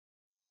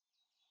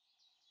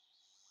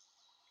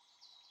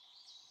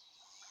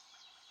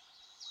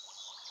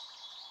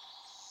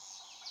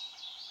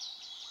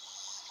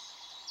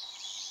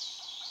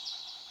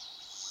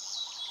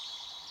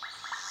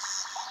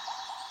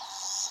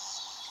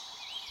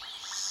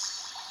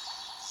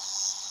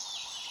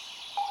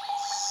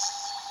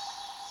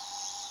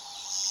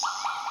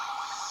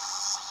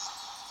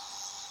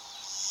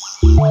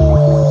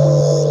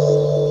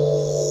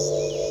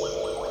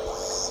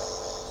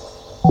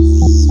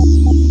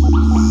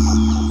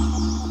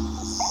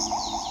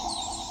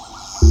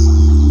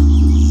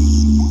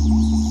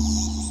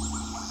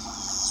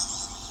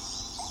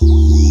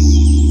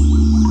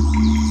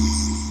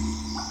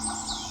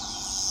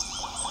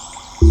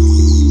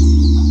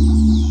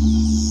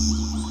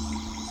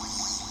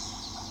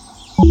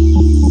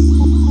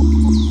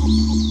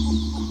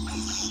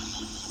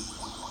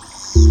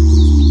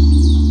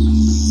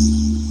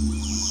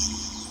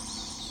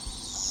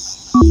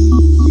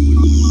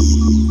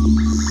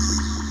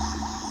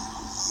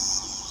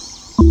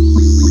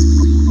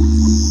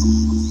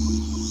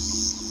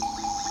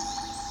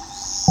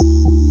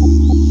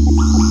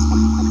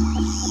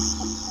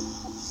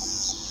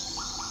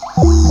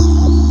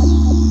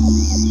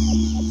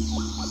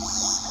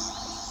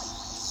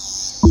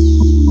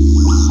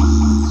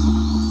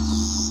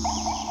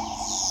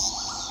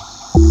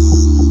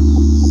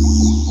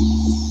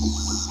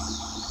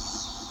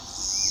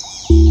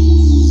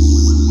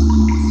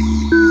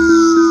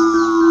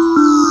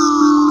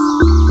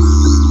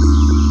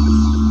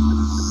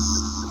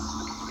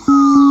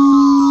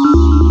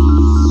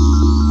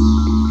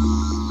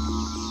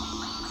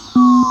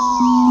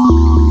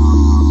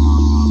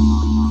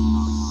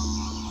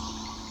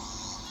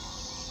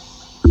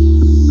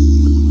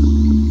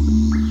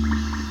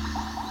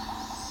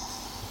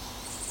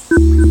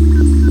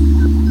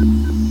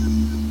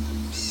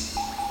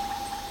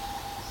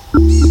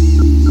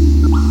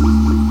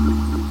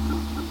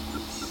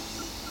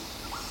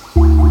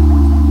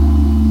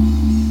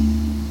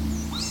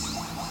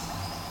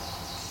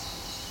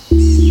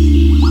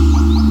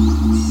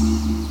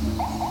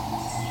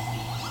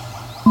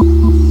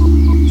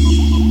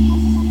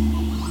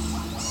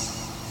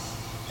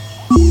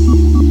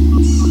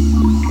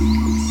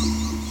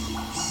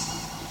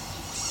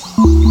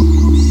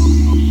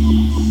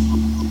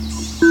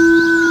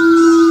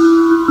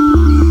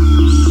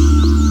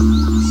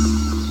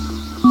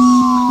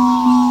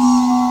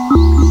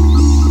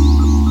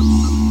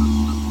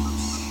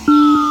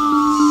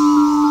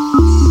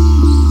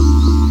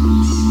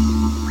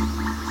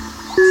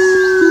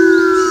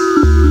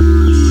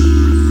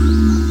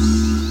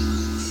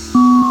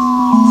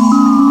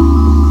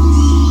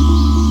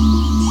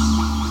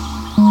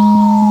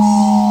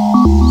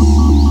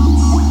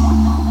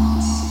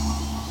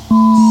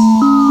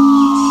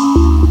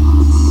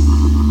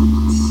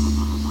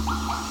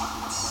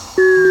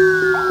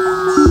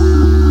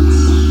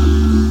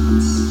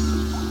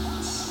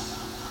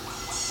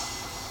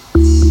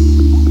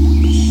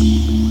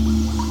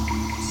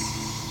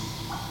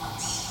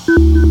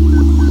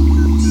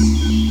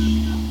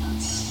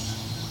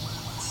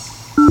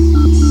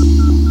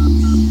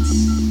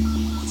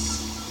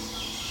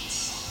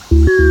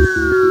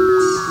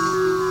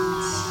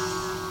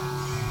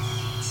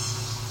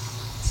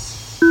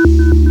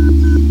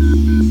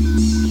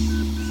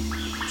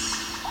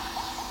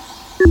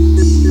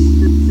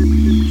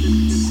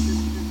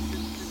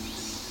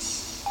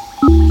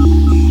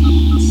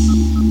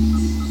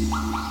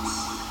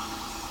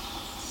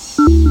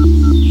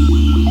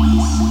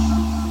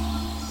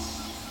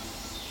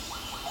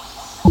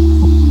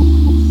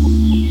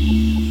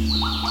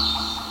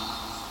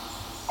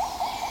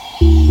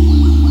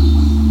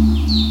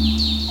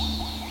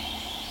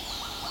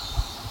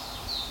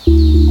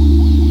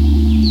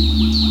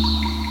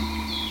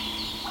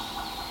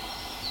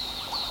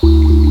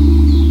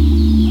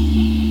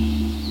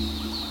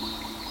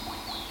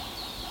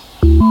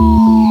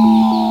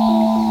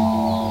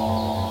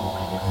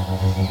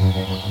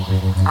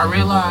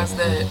realize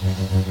that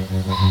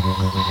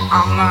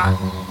I'm not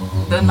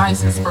the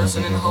nicest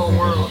person in the whole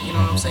world. You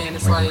know what I'm saying?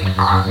 It's like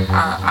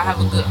I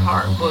have a good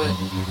heart, but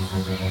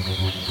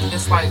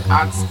it's like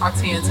I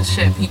tend to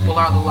shut people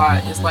out a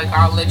lot. It's like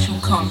I'll let you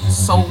come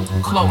so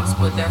close,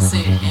 but that's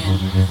it. And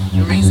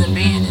the reason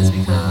being is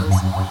because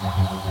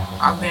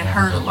I've been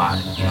hurt a lot.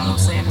 You know what I'm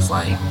saying? It's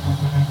like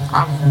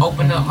I've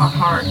opened up my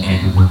heart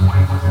and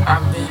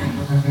I've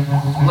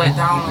been let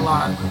down a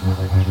lot.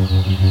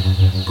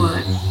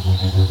 But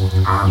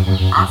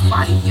I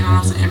fight, you know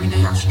what I'm saying? Every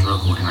day I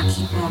struggle and I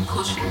keep on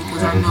pushing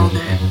because I know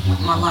that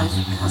my life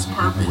has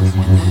purpose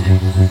and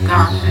that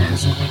God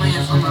has a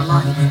plan for my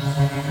life.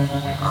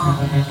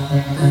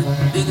 The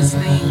biggest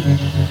thing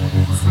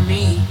for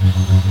me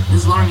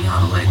is learning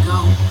how to let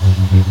go.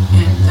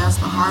 And that's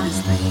the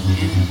hardest thing.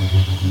 And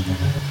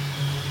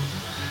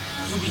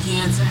you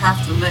begin to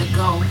have to let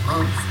go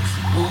of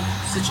people,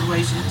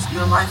 situations.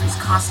 Your life is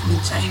constantly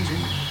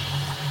changing.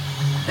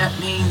 That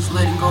means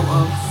letting go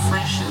of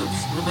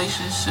friendships,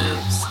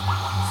 relationships,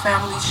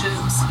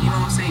 familyships, you know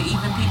what I'm saying?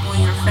 Even people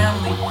in your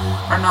family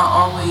are not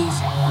always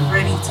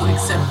ready to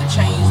accept the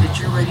change that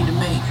you're ready to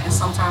make. And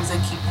sometimes they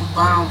keep you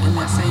bound in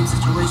that same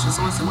situation.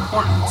 So it's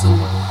important to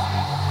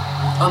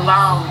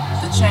allow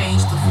the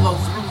change to flow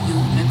through you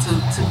and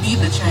to be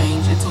the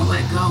change and to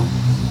let go.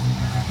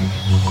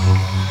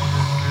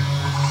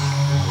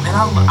 And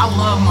I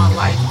love my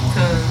life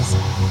because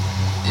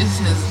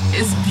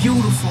it's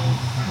beautiful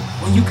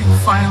when you can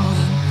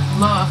finally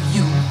love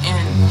you.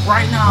 And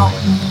right now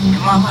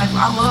in my life,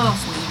 I love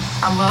me.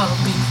 I love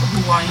me for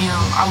who I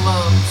am. I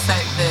love the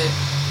fact that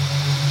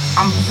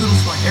I'm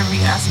beautiful in every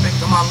aspect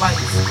of my life.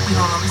 You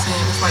know what I'm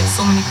saying? It's like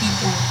so many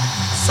people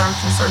search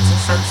and search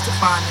and search to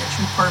find their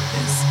true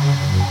purpose.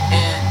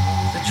 And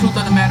the truth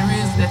of the matter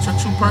is that your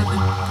true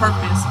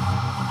purpose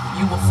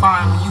you will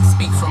find when you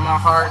speak from my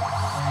heart.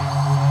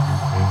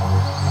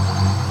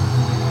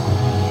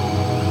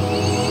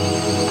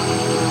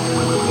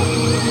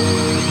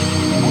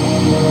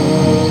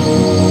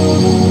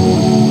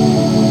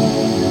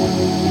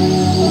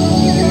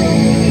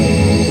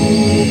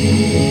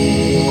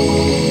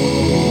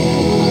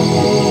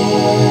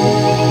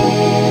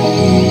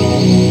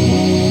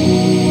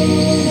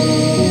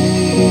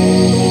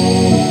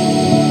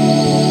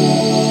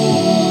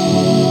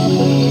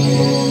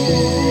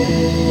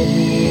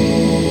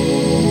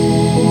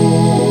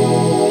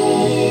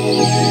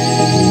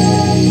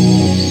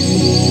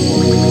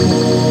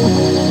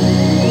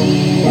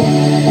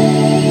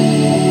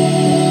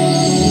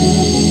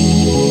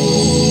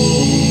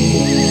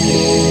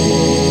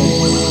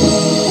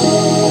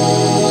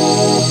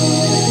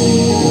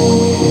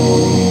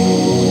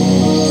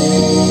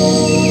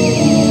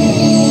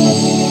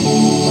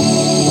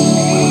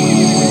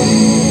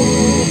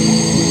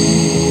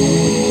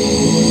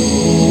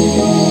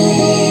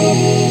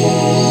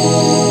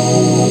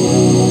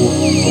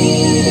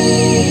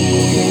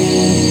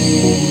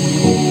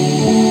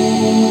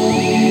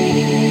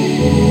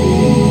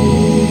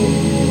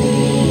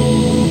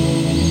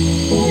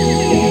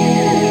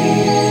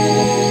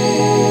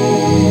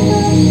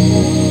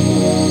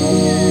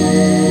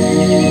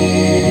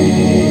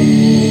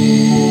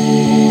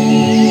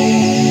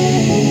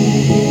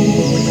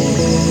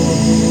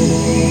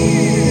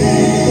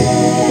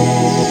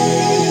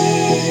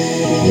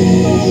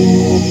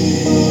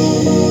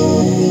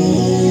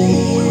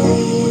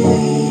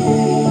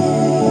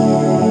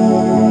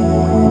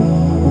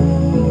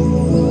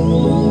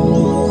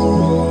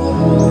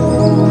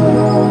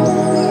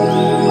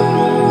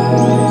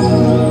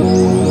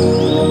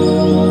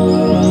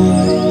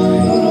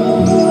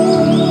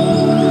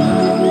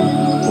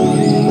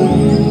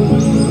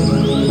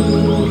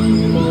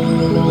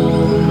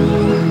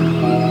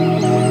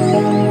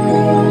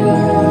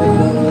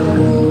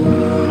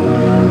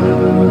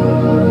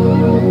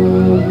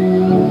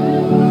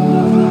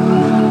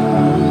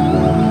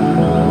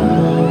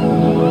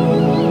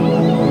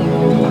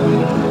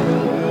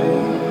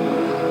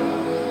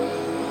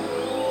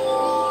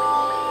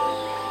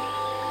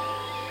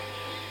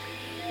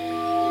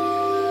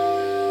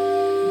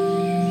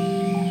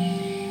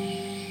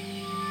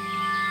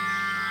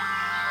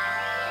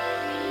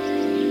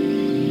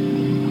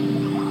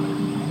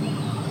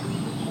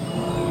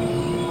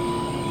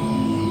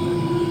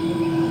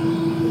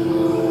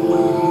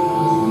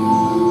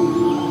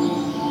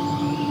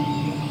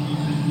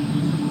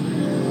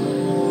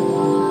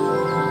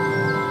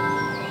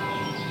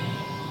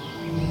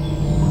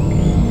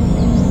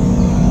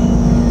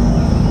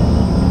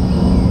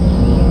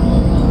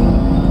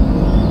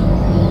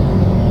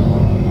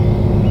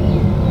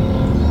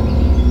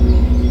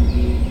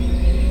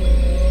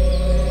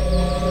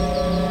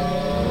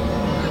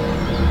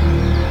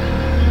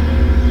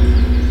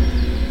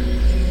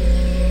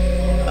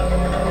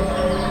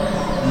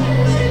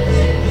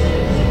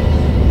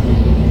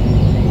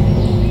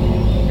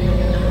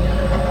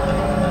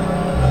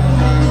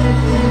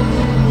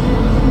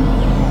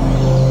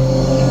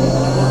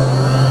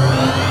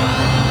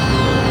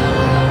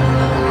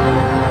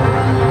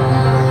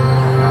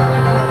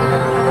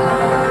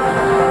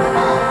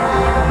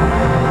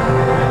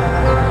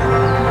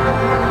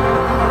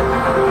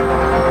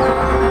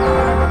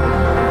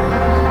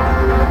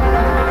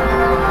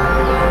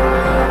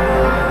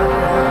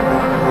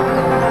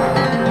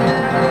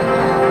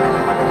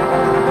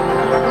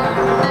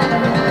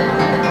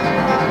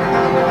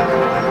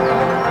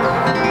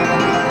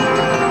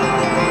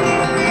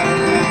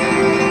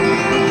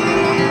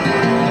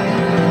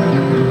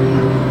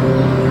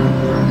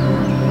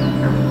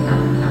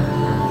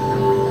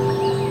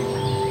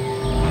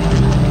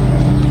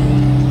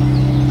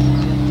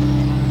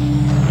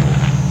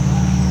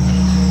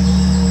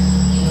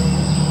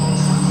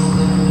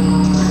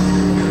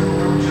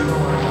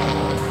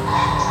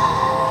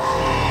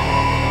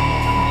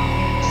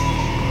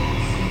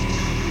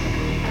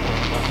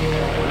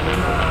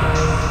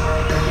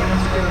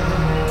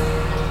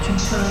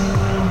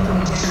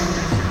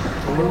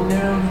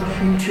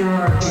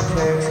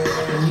 legs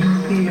and you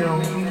feel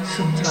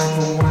some type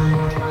of way.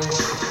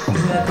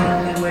 Is that the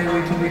only way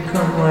we can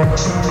become like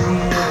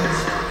Indians?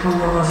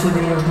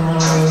 Velocity of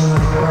mind,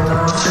 like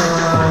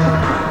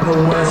rhinoceros, the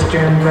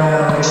Western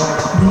Valley.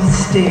 These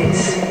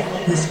states,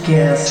 this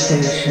gas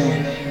station,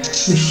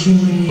 the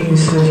human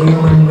use of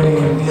human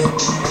beings.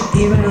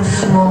 Even a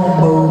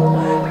small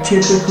boat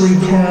typically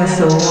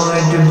casts a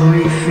wide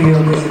debris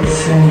field as it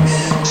sinks.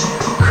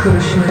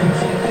 Cushions,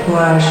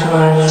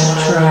 flashlights,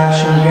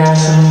 trash, and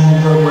gasoline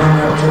will bring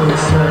up to the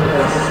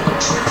surface.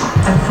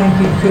 I think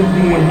it could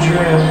be a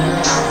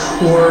drift.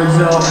 Words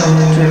often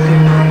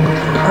interconnect.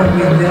 Are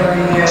we there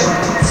yet?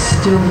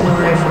 Still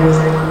life with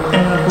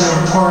ample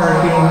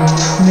parking.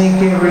 Make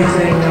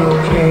everything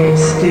okay.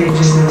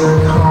 Stages of the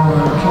calm.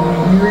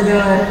 Can you hear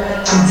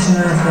that? It's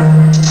nothing.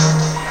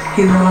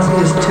 He lost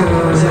his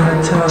toes in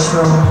a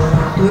tussle.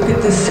 Look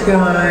at the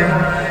sky.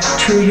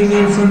 Treating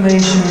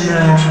inflammation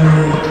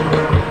naturally.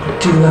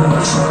 Do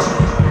awesome.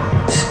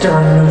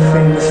 Starting with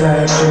famous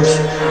actors.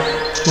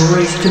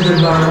 Race to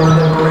the bottom of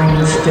the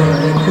brainstem.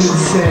 You could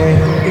say,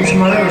 it's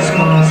my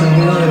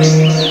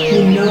responsibility.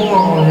 We know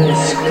all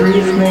this.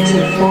 Grief makes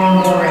it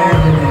far more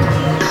evident.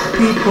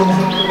 People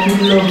who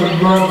love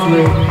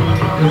abruptly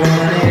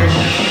vanish.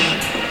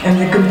 And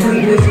the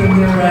completeness of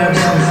their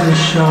absence is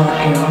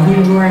shocking. We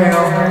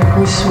rail,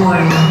 we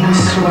swing, we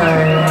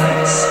sway.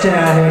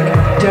 Static,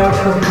 doubt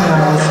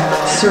propels,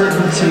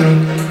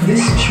 certainty.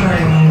 This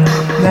train,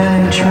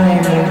 that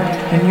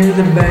entrainment. And you're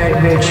the bad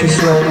bitch who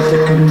slept with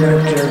the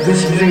conductor.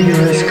 This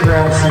vigorous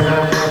grassing,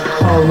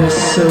 all this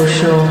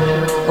social,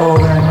 all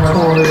that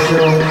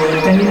cordial.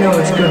 And you know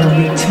it's gonna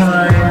be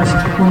times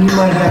when you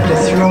might have to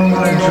throw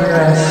on a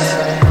dress.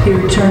 He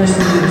returns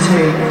to the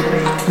tape.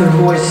 The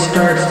voice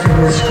starts to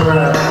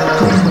describe.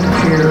 Please be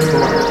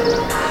careful.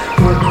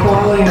 Where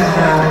qualia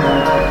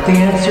happen, the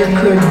answer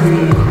could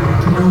be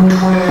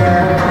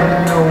nowhere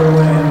and no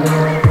when.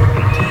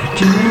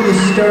 Do you know the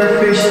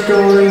starfish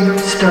story?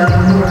 Start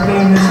more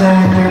famous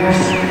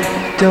actors.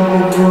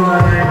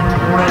 Double-blind,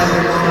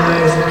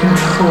 randomized,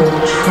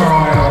 controlled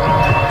trial.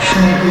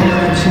 Champion of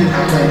the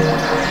toothpick.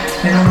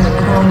 And on the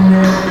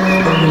continent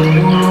of the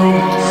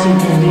world,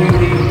 seeking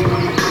beauty,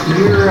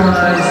 your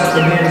eyes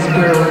against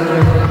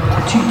Berlin.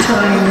 Two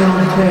tiny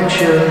little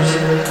pictures.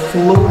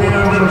 Low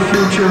down for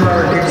future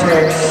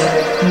architects.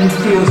 You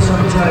feel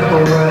some type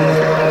of way,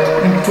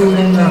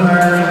 including the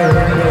hiring of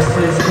any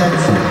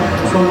assistants.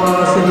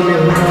 Velocity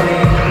of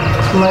money,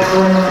 like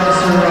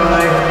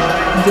rhinoceros,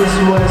 this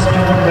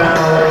Western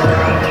Valley,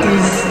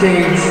 these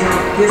states,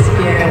 this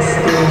gas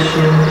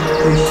station,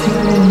 the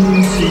human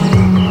use of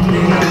human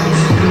beings,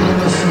 even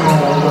a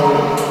small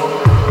boat.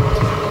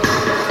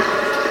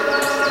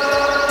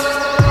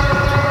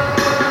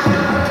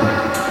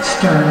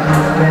 Starting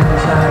with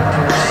famous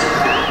actors,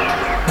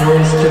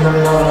 race to the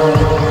bottom of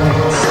the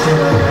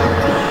brainstem.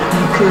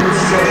 You could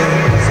say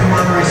it's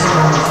my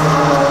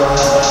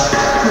responsibility.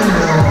 Who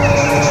knows?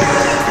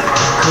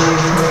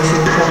 Grief makes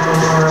it far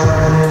more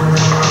evident.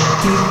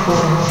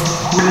 People,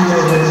 we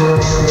live in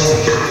Brooklyn.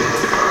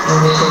 And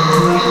the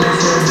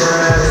completeness of their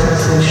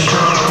absence is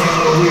shocking.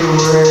 We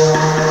rail.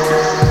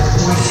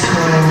 We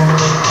swing.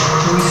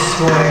 We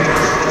sway.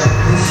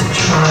 This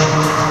train,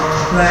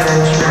 that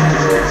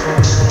entrainment.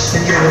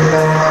 And you're the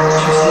bad,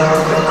 just like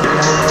the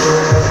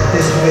conductor.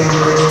 This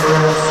vigorous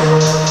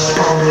grassing.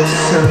 All this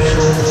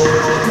social.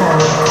 All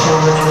that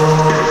cordial.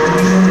 And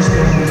you know there's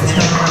gonna be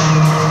time.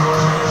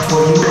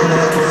 Well, you won't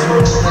have to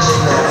throw the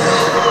dress.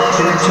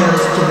 It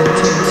returns to the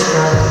tape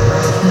start.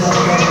 More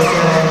famous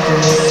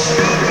actors.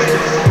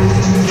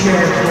 Please be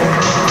careful.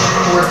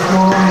 We're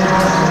falling.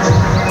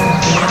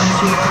 The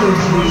answer could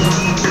be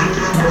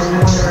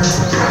nowhere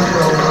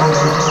or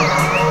nowhere.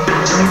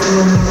 Maybe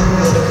in the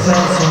middle of the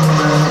fencing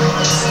room,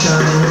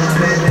 starting with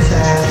famous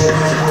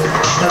actors.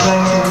 I'd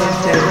like to let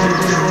that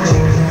different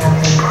thing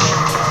happen.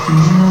 Do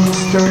you know the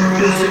start of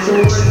this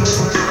story?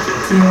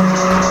 Yeah,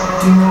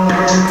 do you know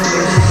all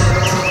this?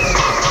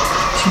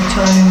 Two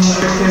tiny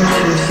little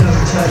pictures, some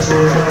type of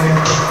way.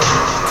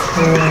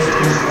 Where else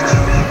do you go?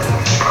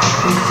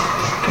 This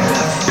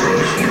gas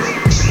station.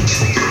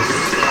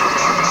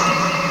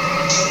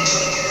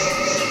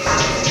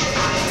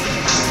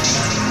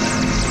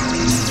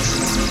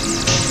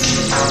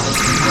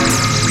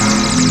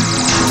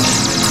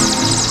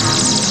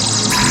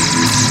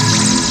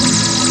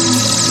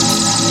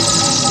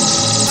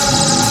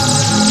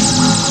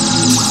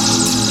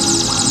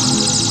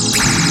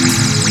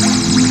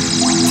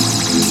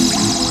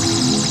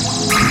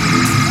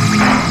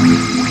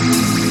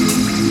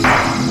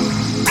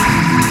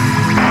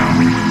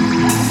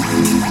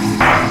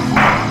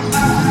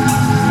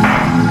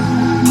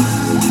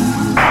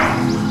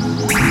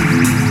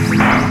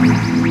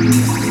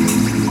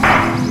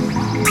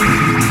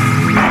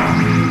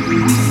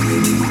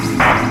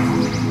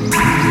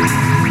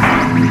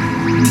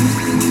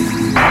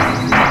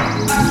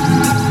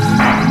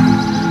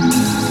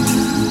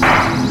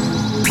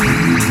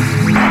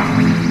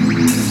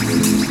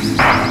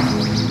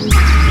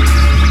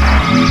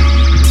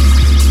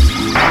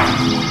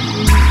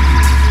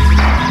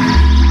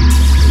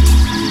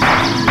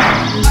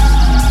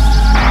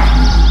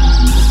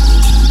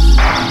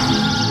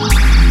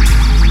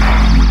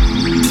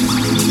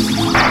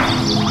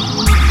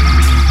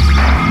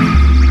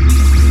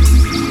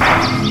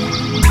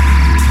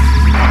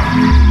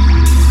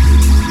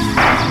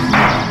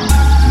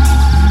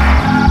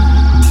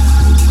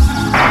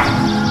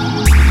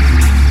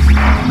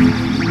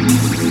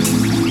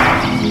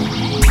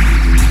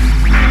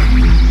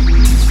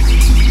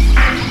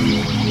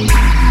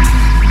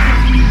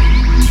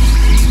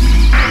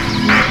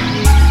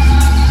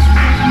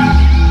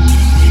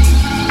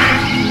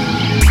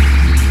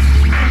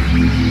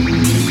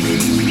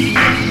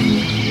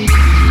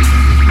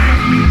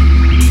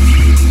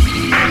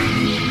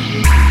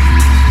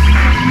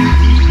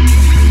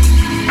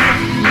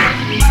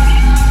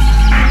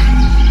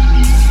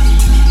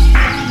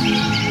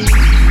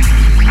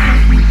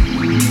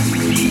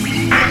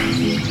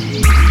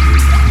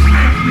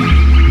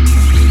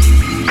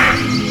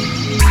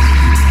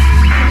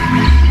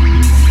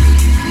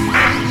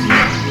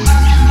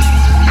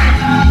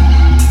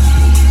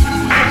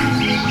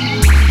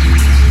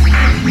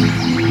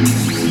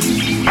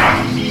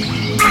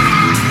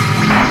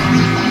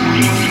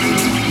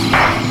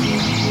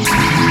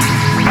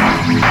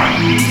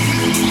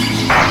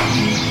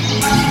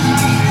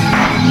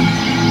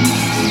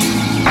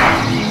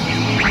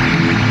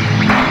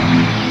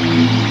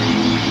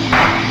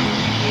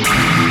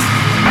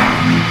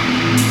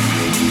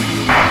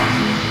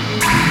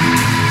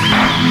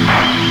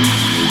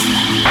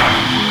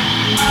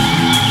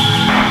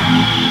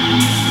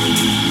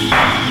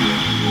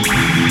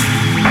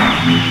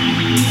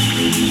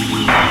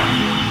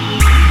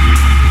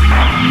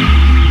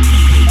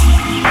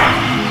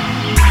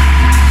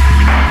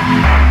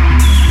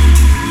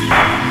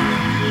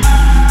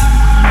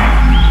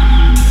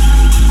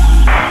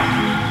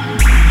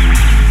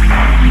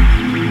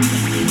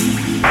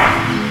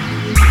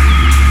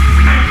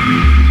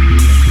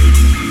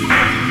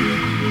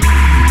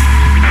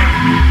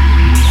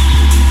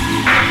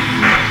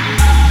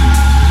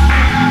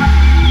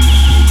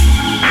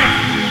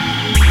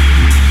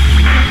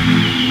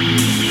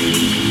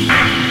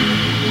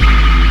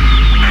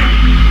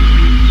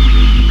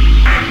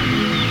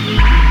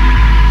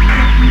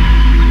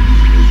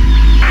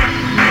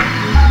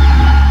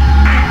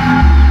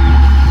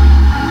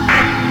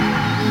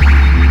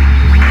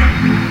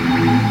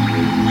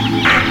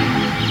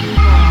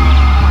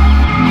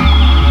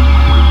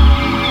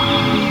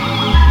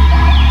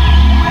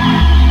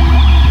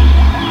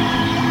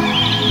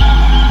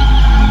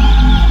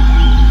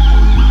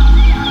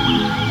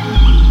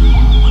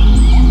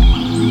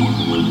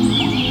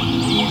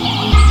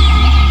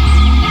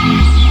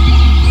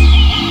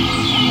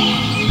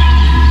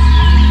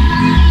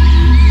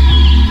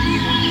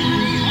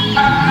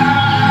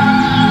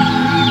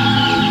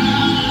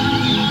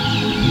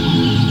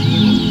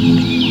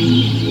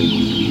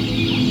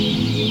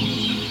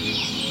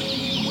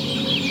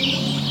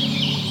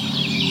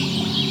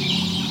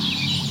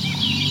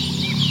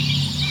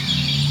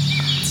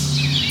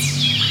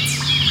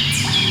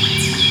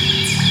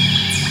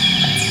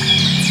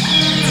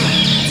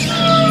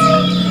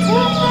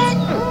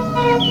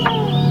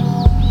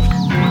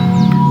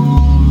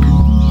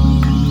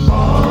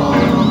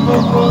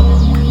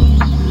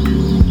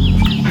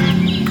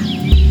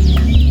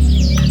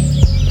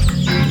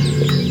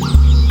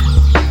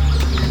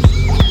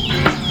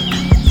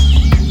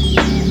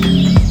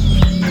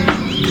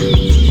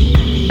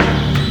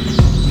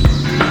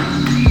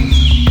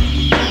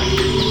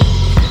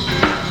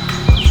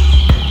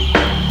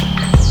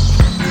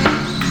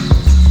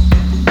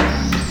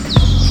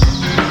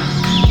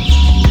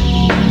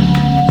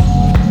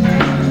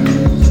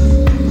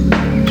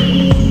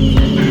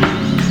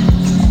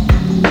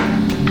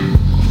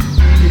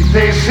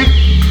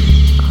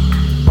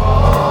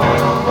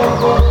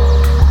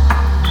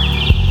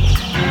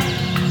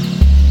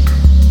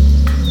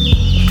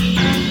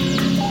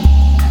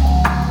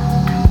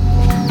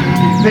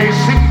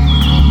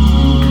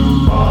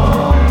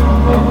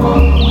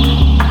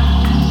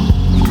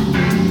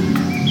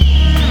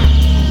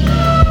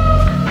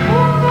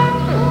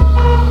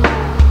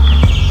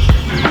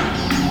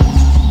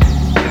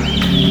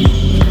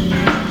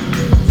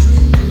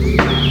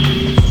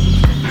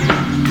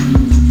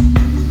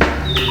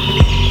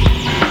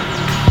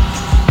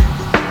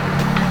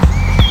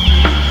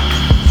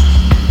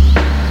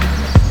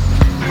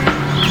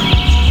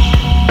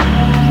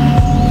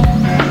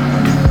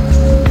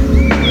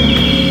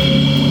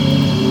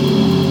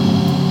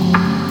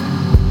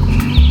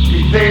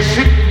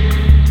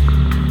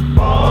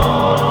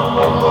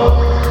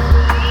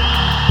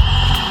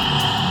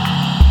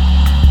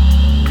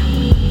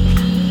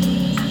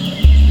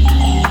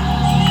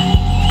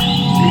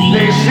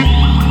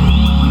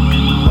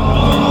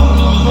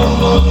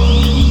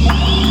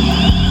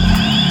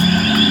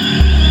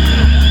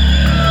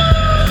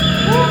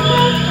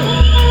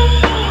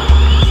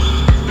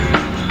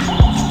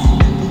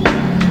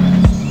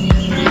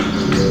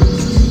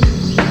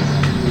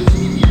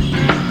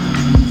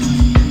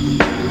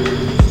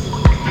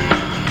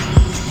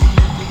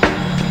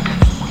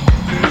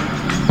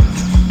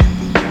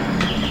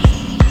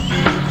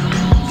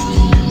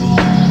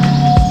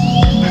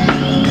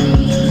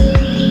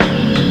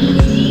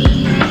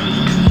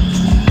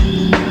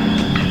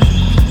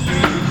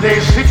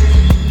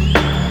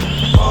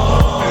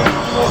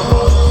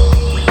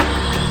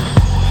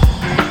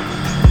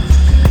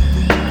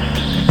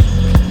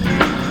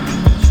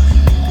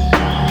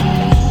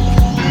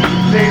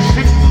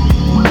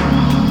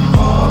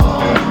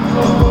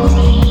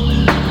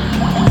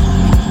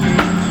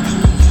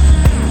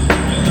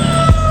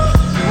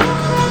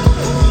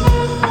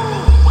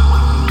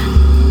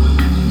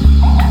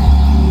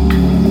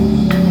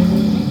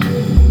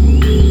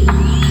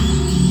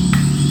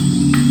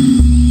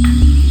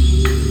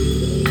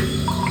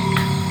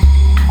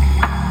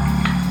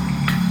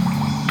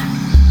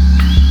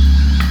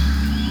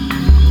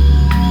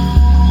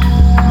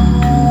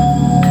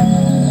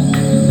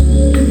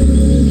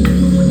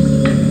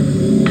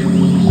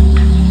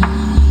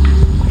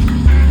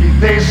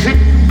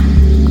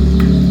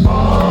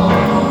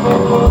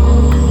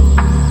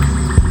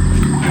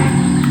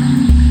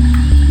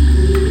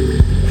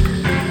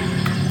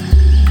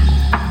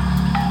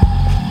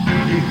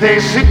 They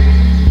see.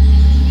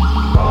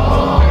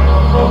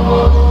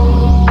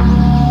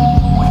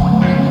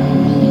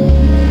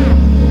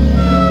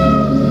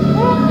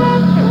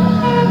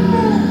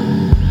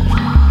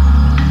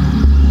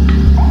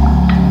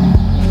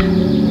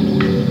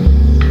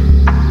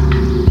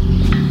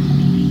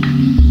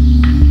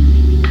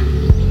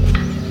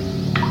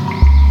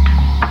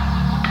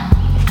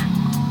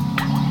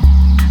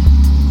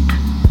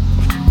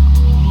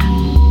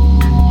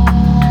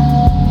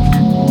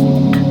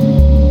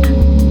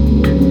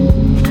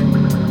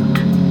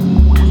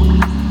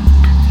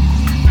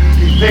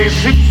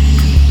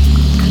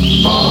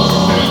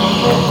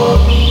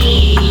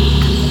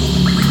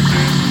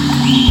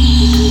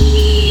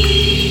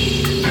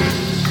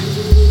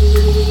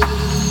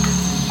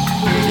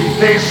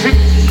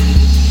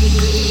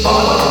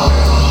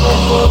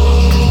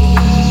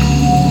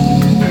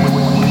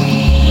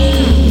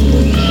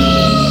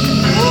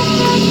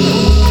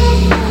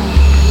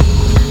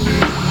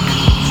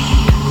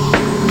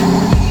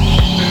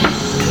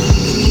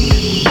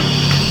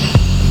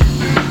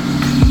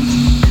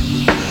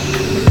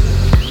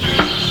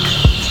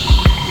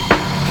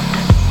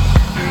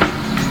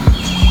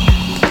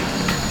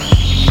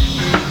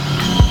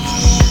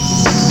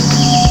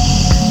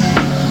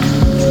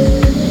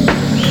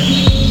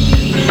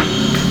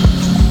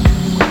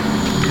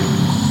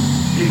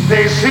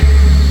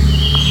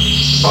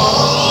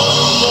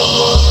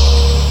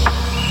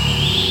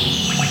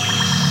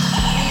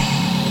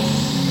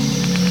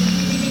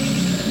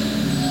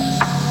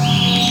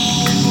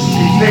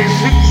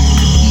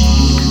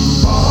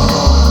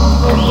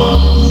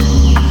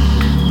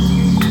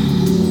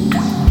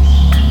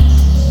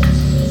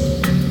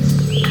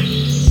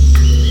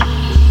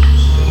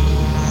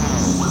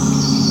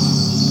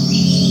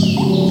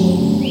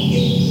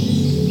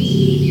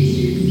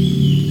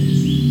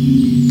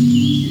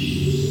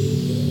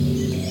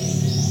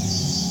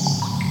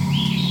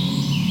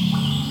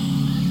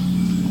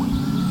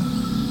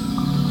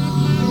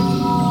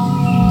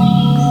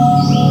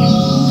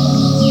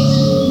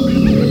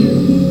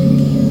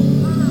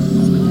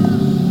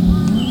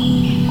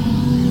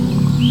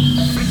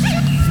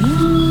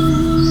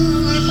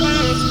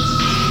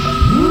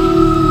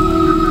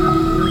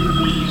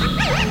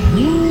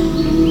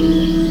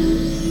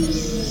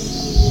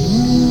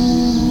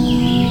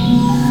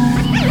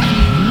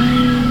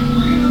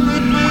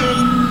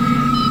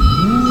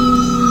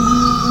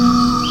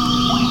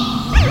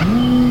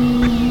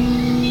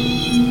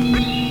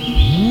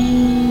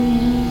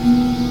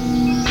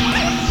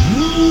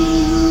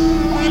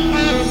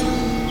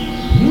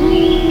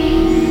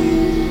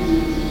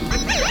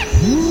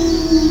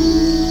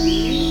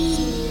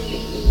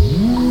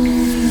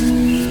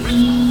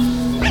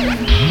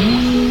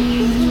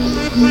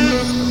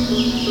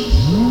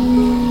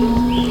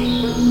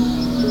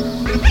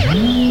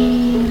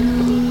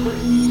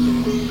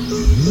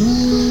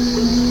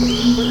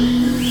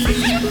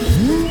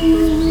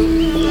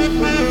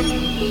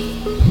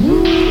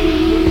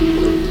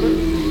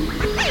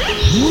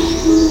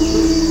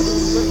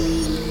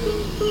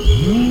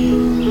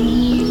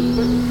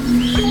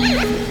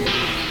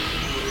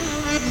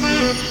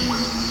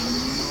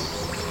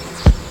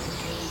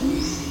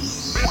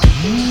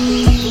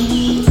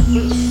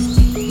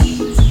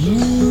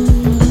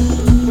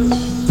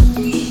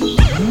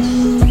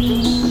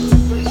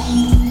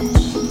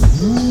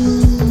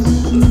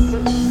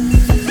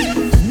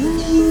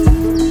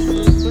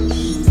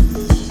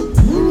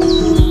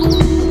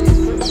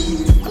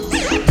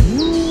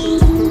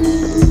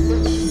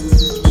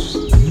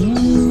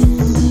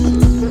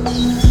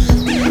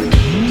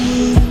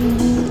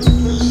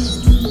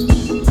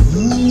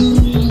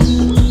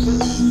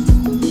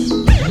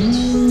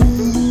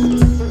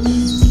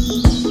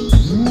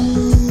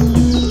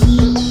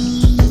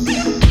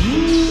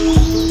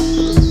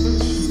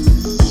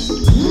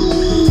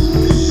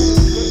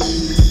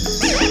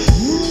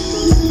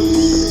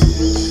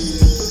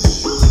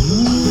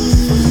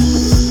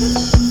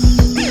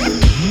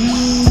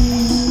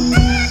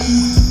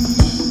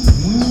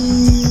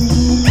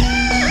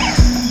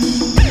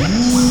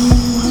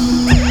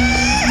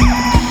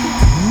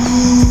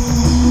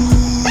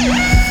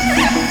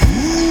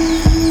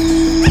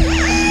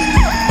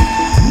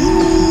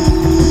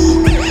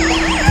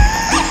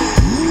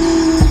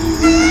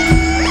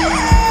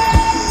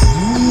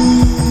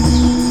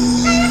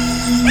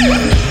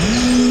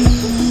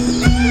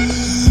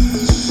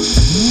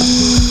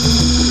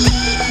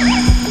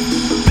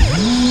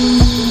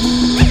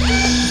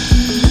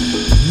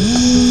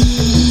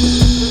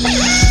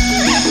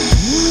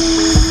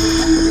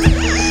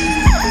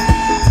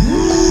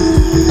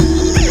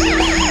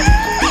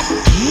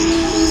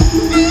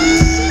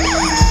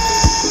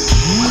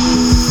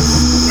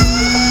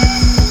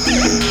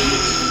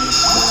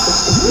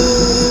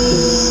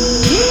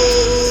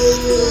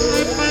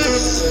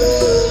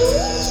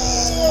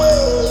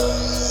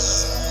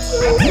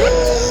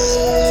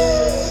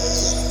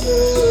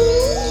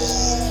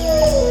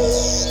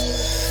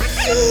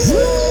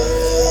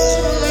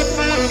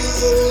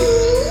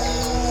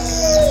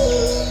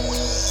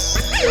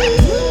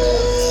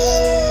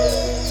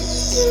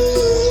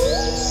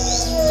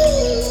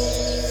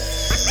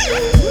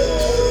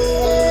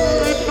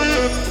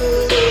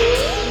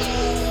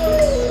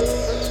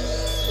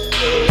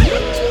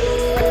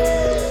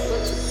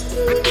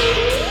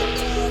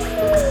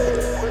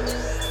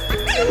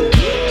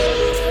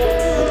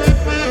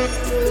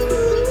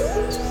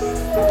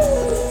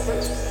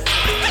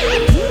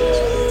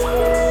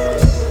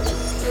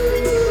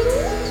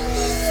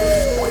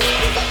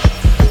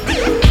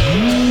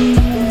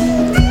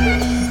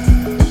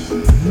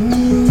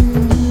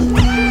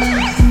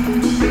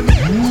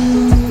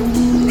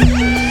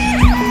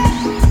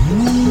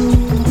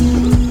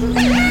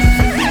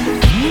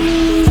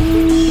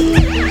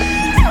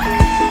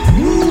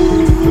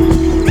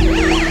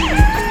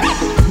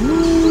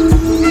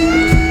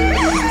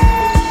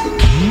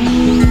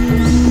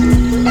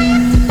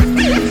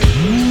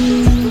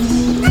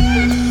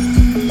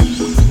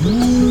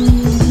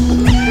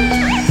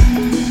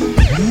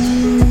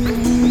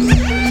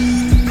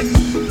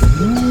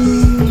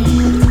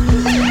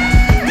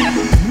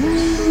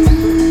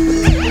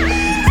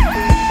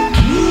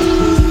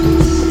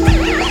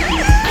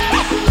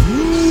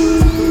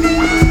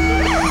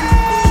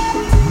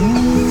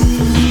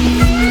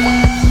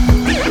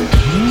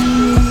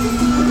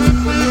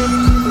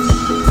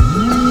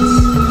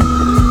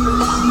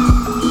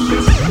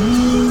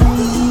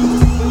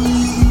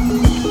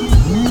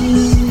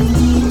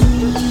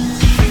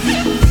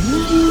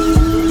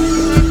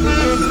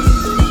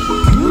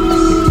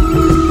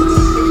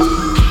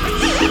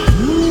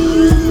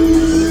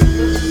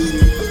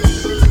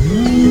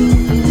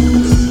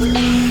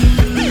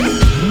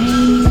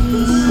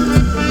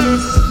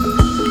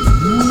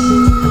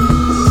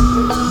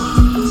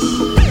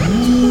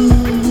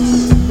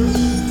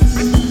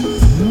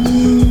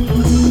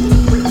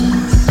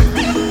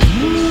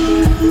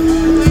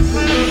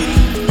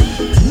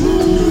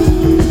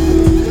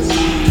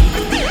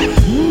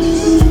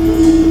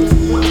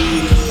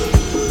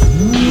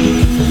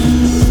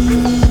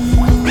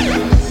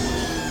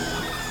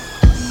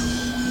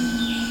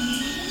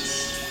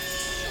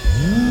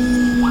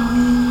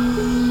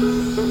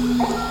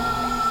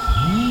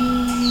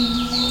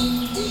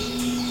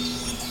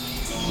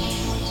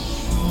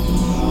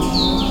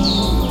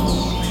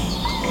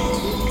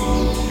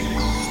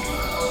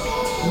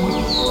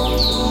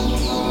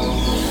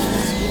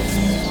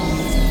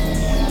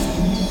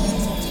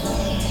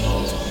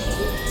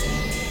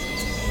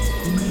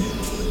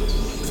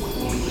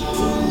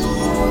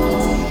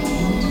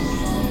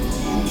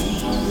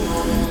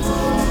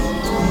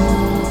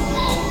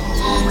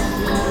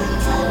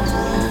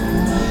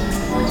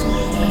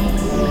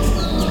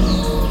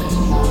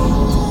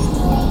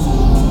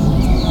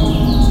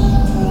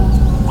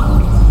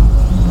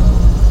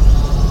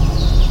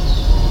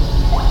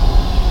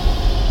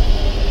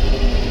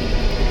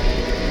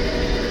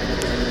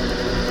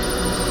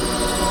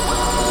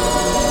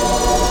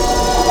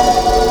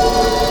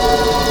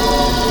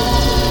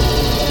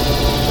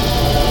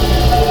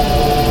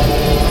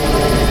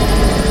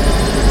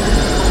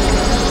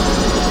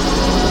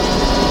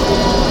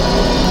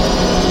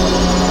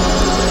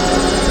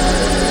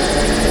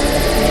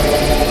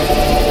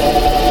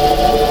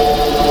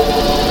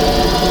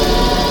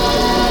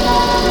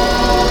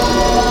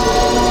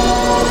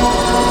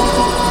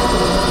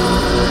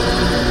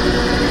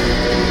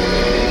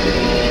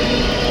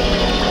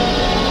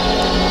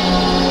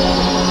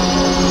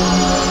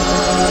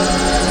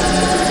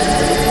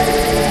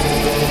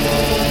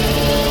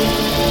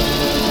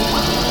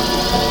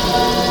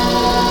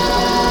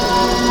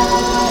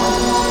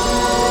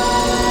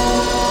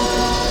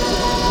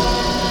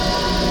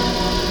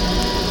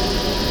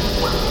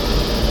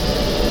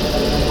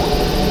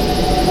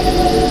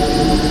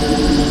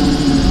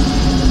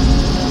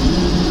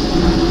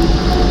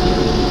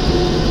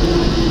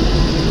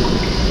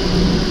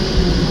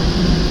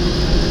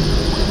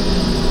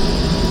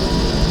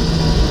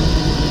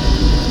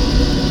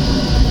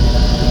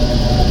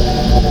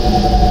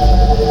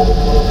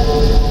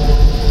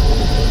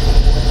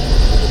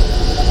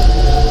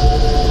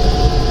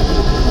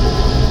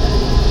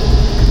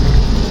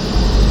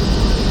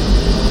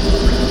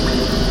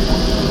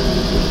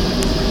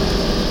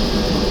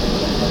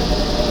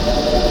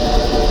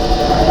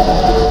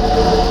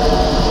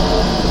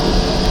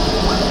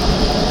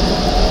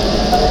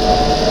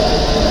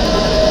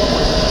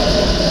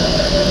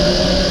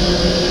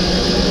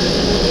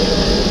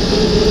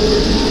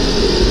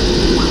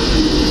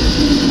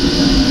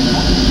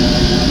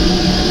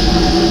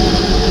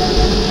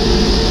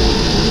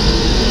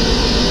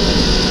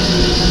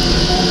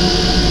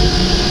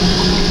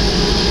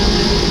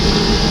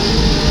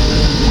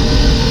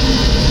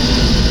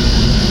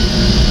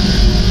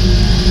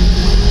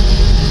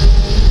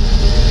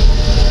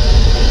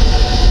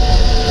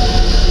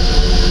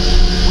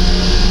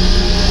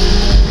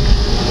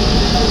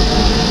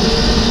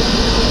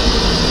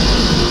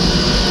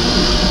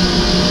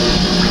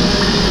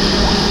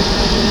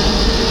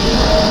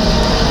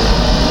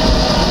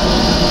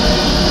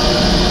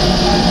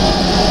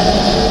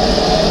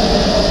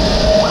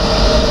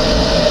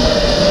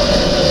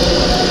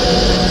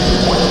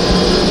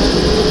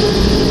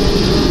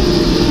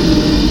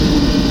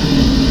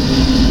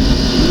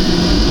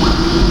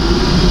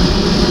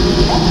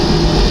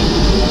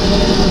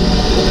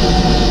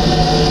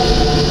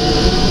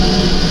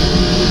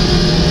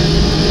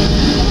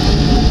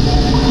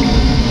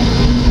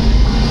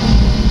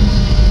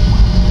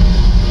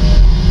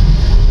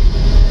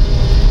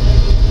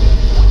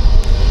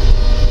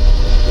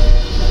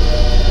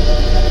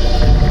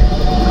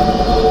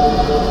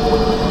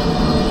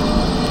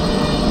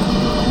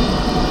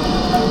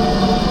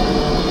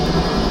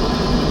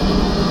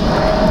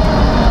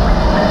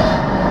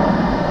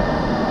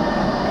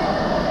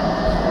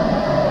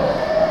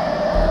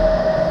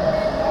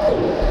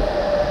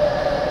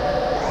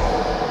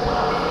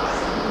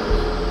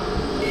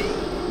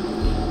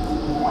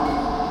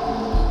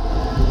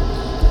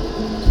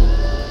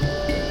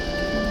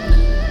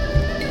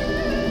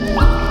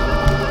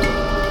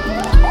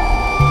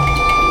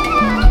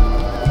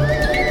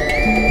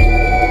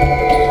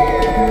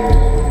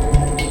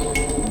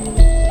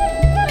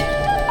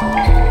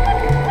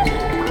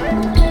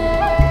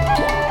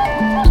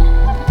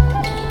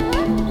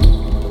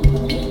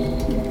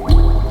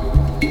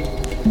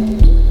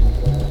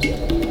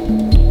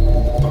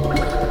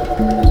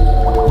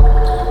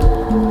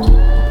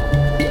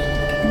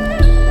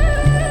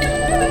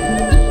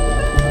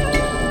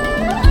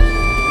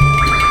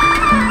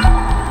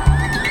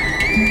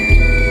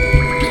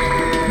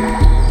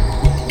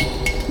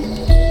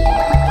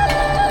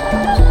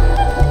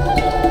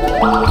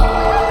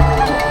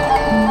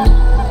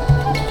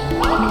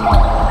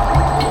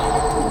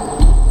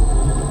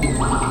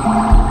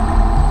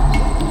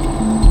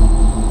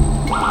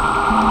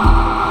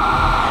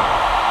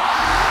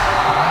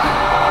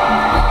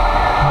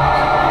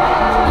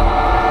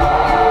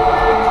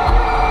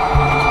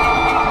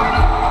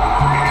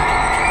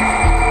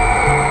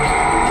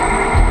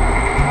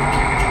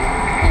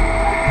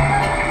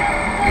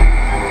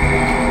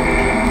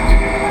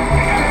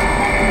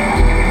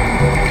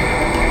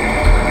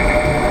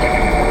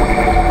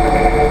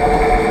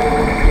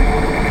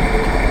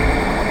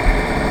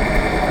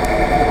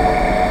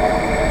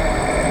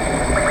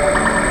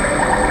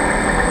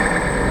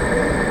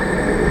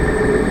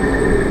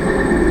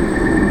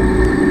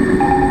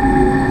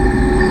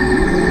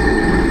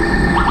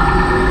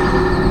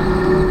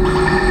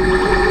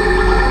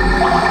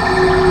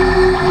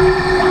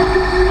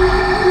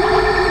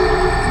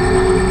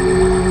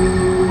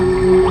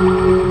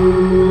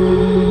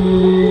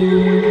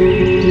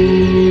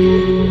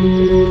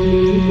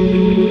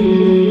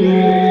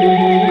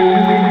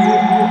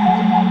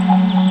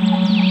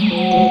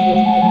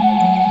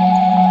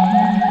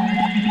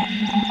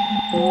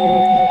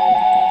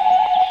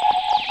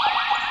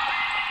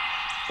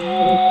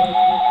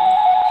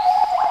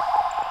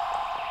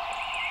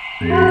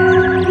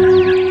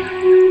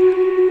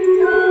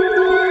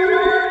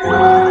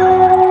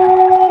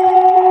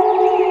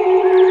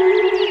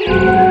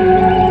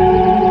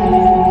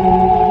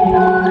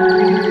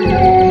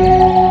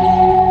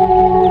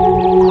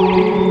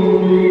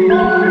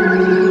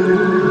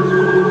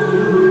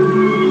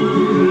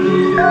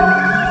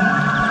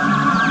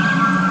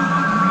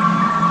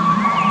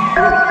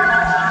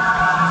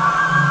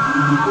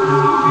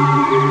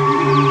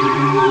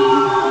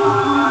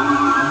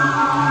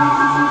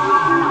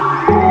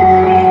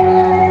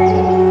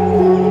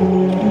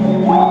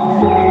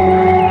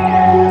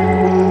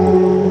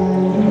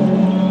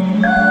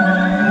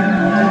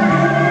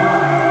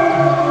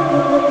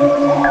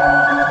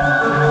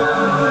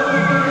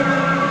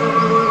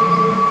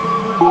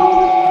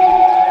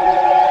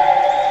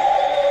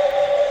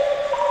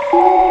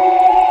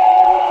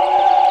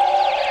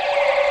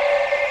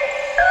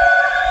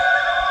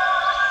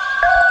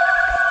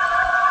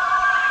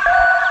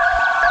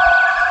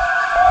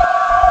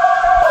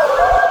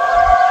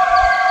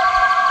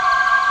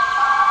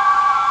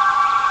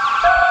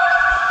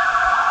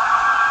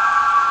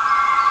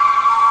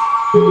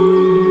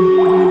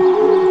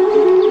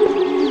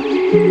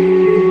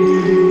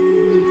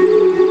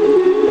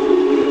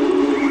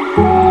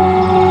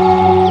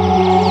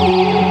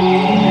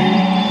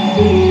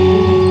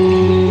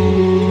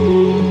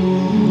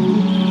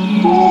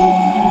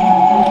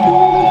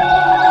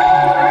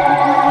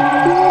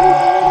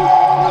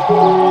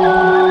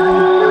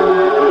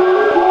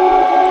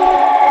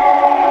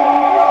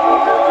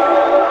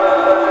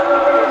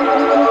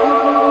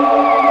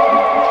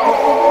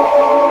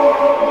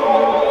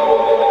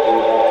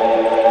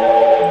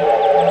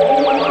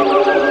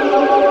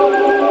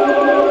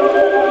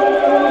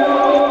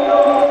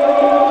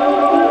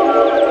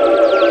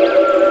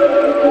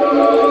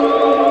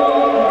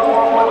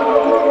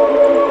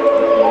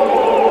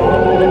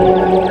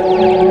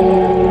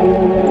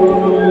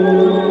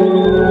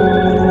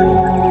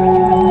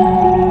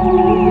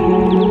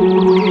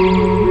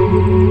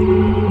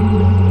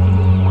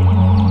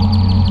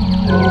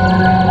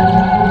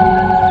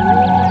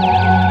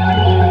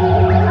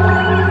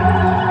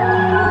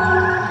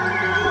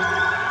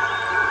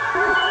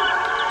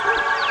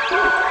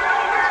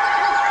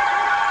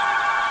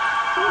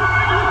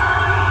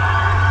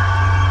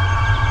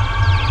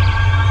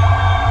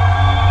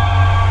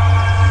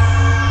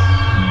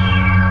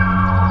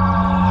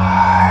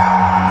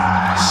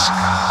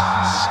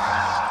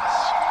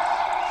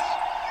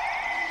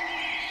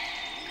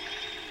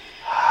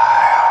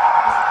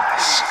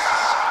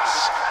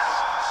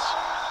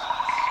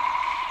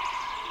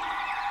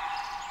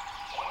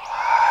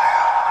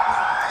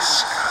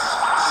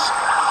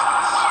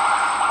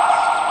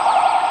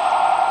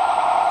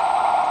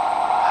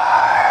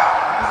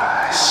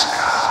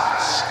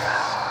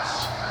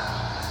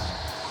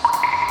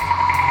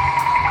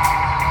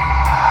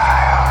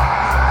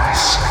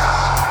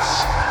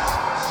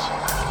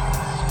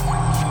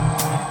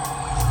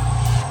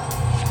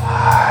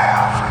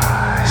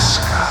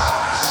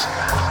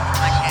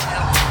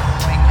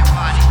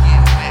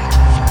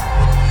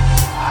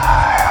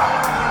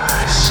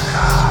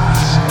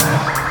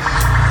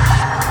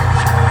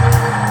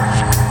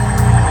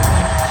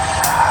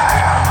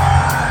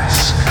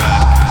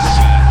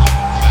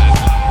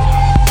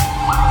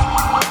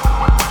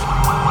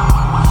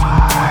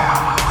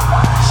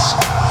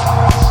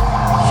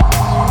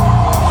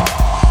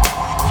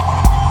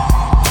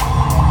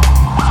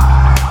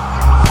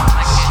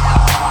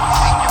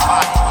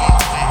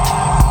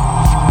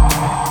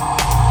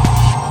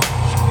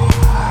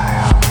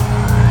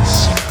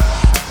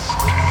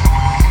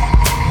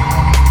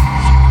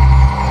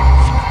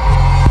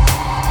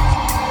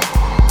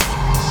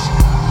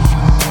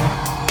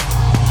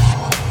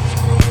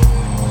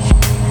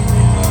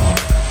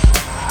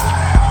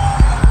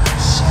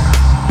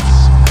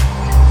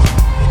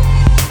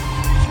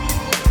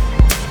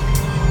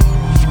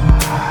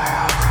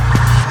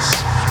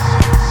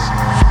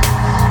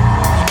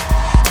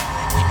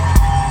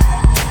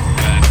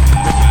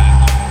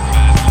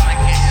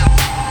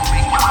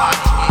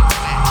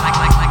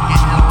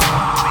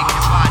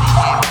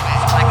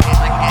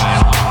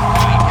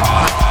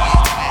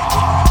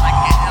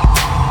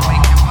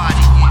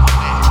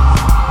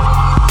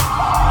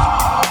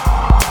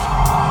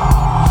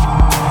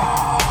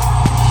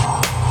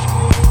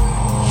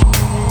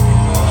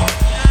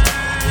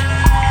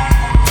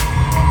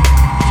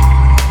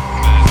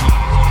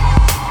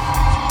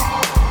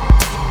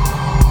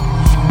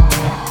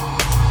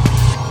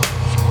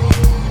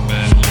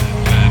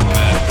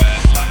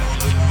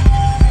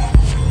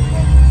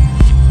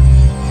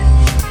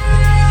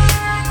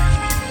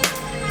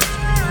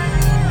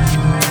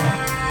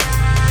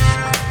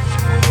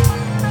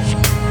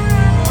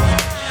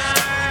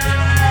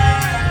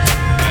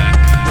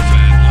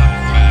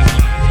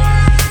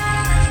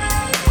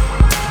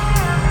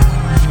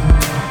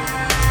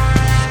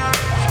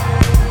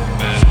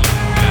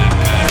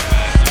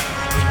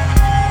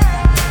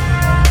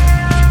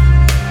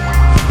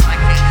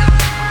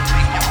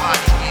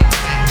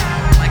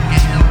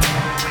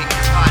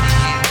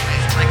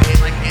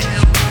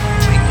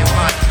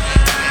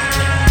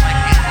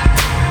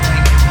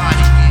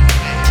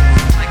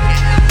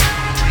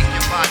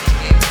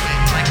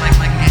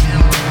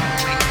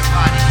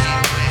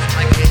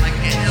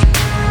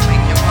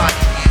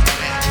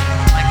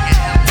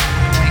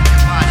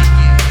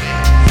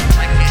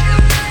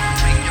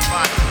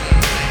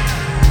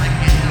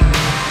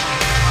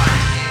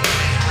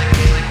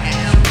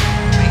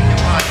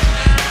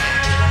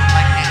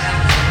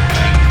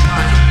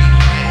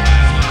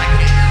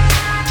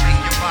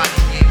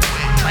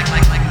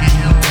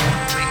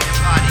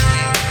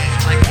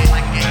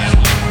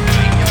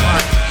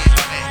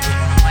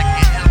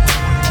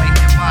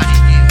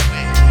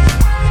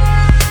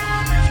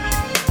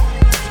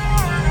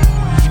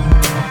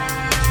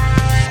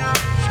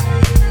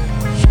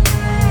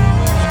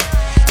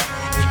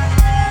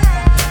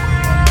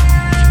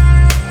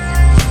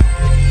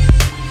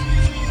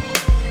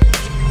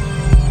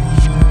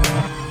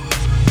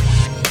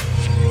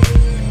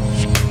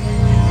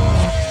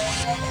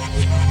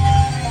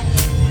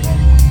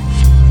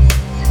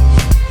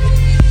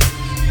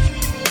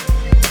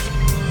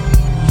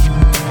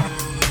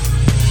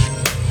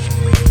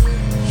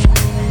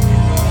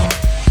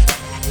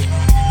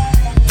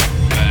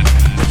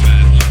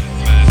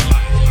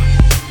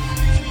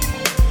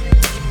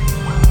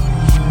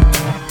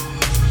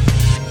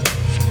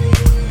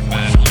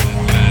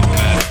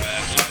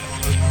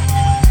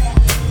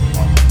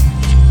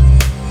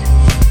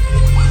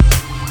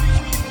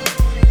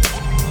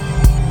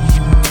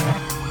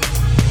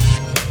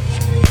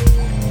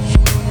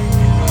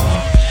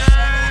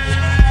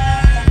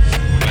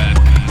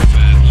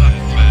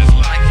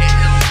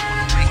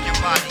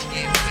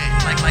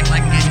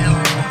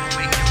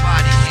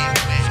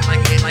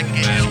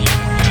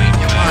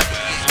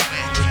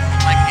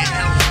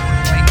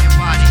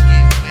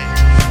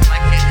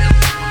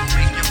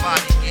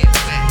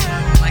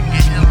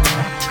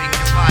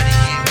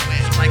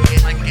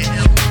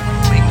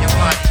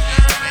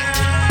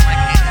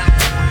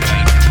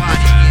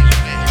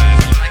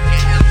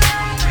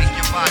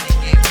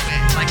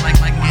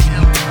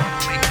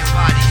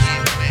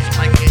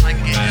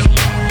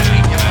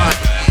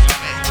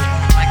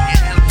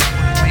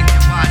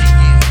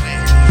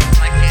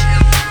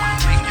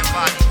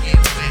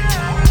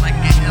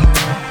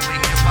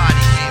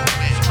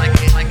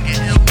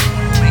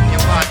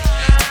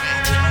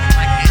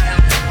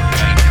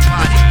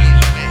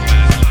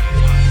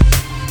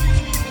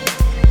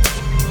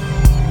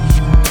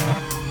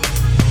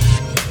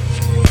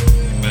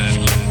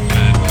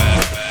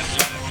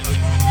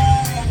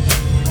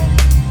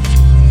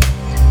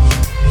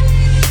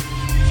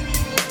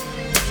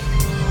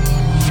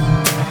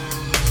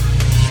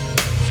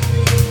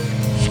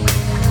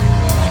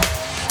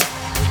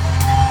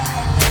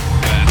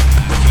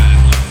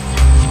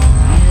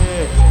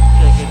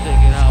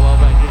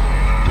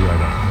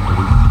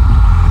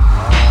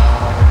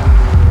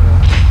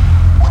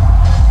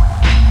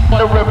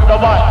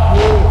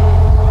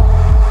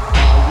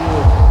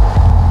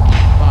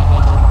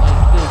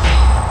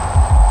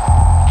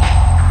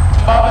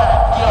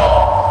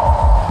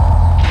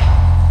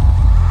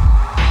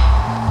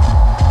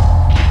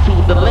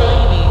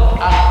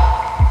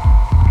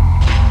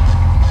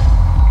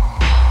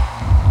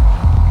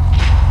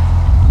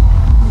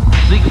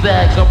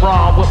 like a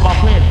bra with my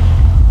penny.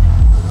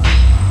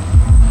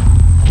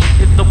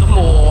 Hit the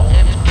floor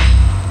and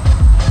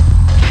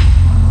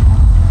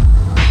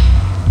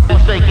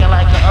it's shaking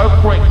like an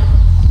earthquake.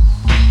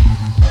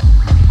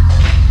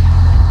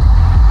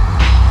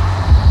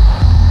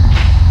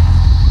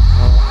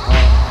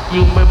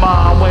 You be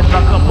mine when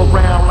I come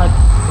around like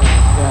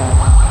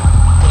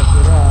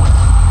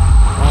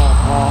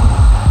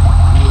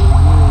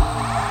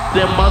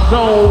then my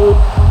soul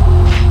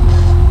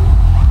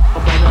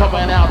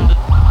coming out.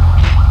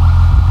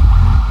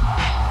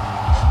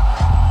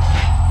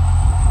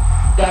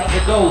 Got to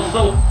go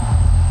so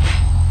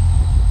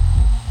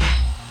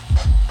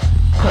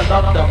cause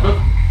I'm the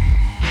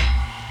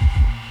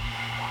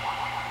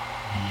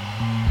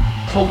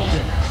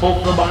potion,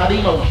 both the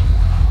body motion.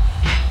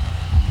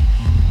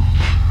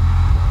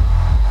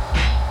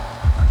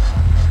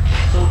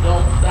 So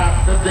don't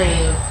stop the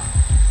dance.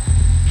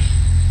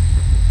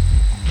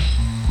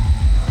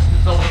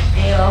 It's on the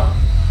scale.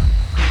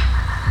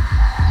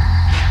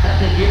 I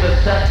can get a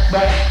touch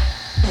back.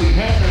 We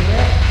handle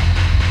that.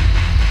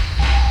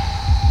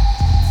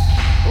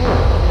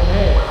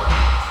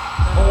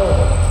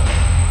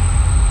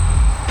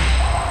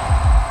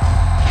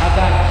 I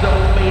got so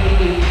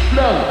many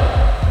flow.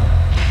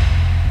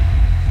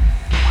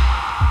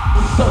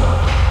 So,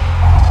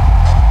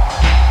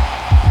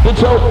 the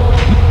joke.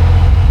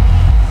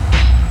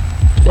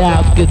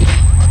 That's good.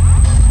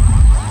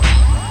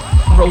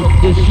 Wrote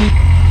this shit.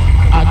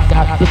 I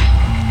got the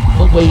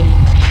away.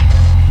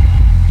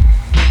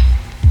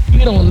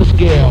 Get on the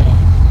scale.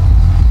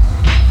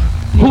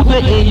 Who's the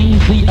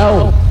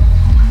N-U-C-O?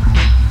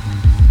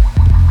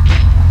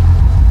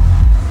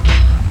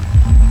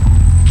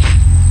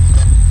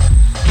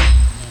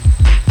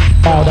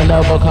 All the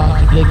level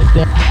contradicts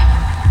them.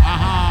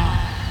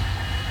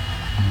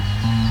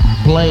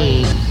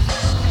 Blame.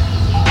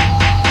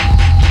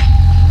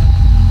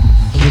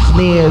 The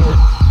snares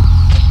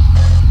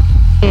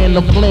and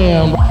the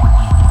plan.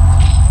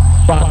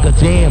 Rock the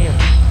jam.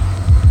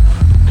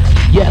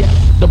 Yes,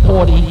 the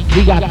party.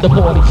 We got the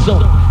party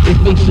soon. It's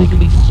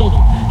basically soon.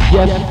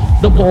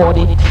 Yes, the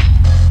party.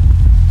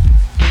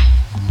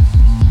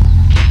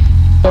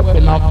 Up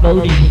in our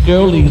 30s,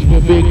 girlies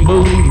with big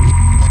booties.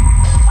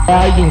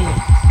 Are you?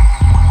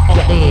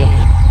 Damn.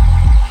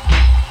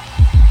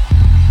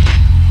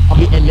 I'm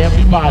getting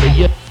everybody.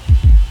 Yeah.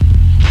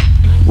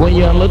 When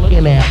you're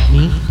looking at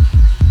me.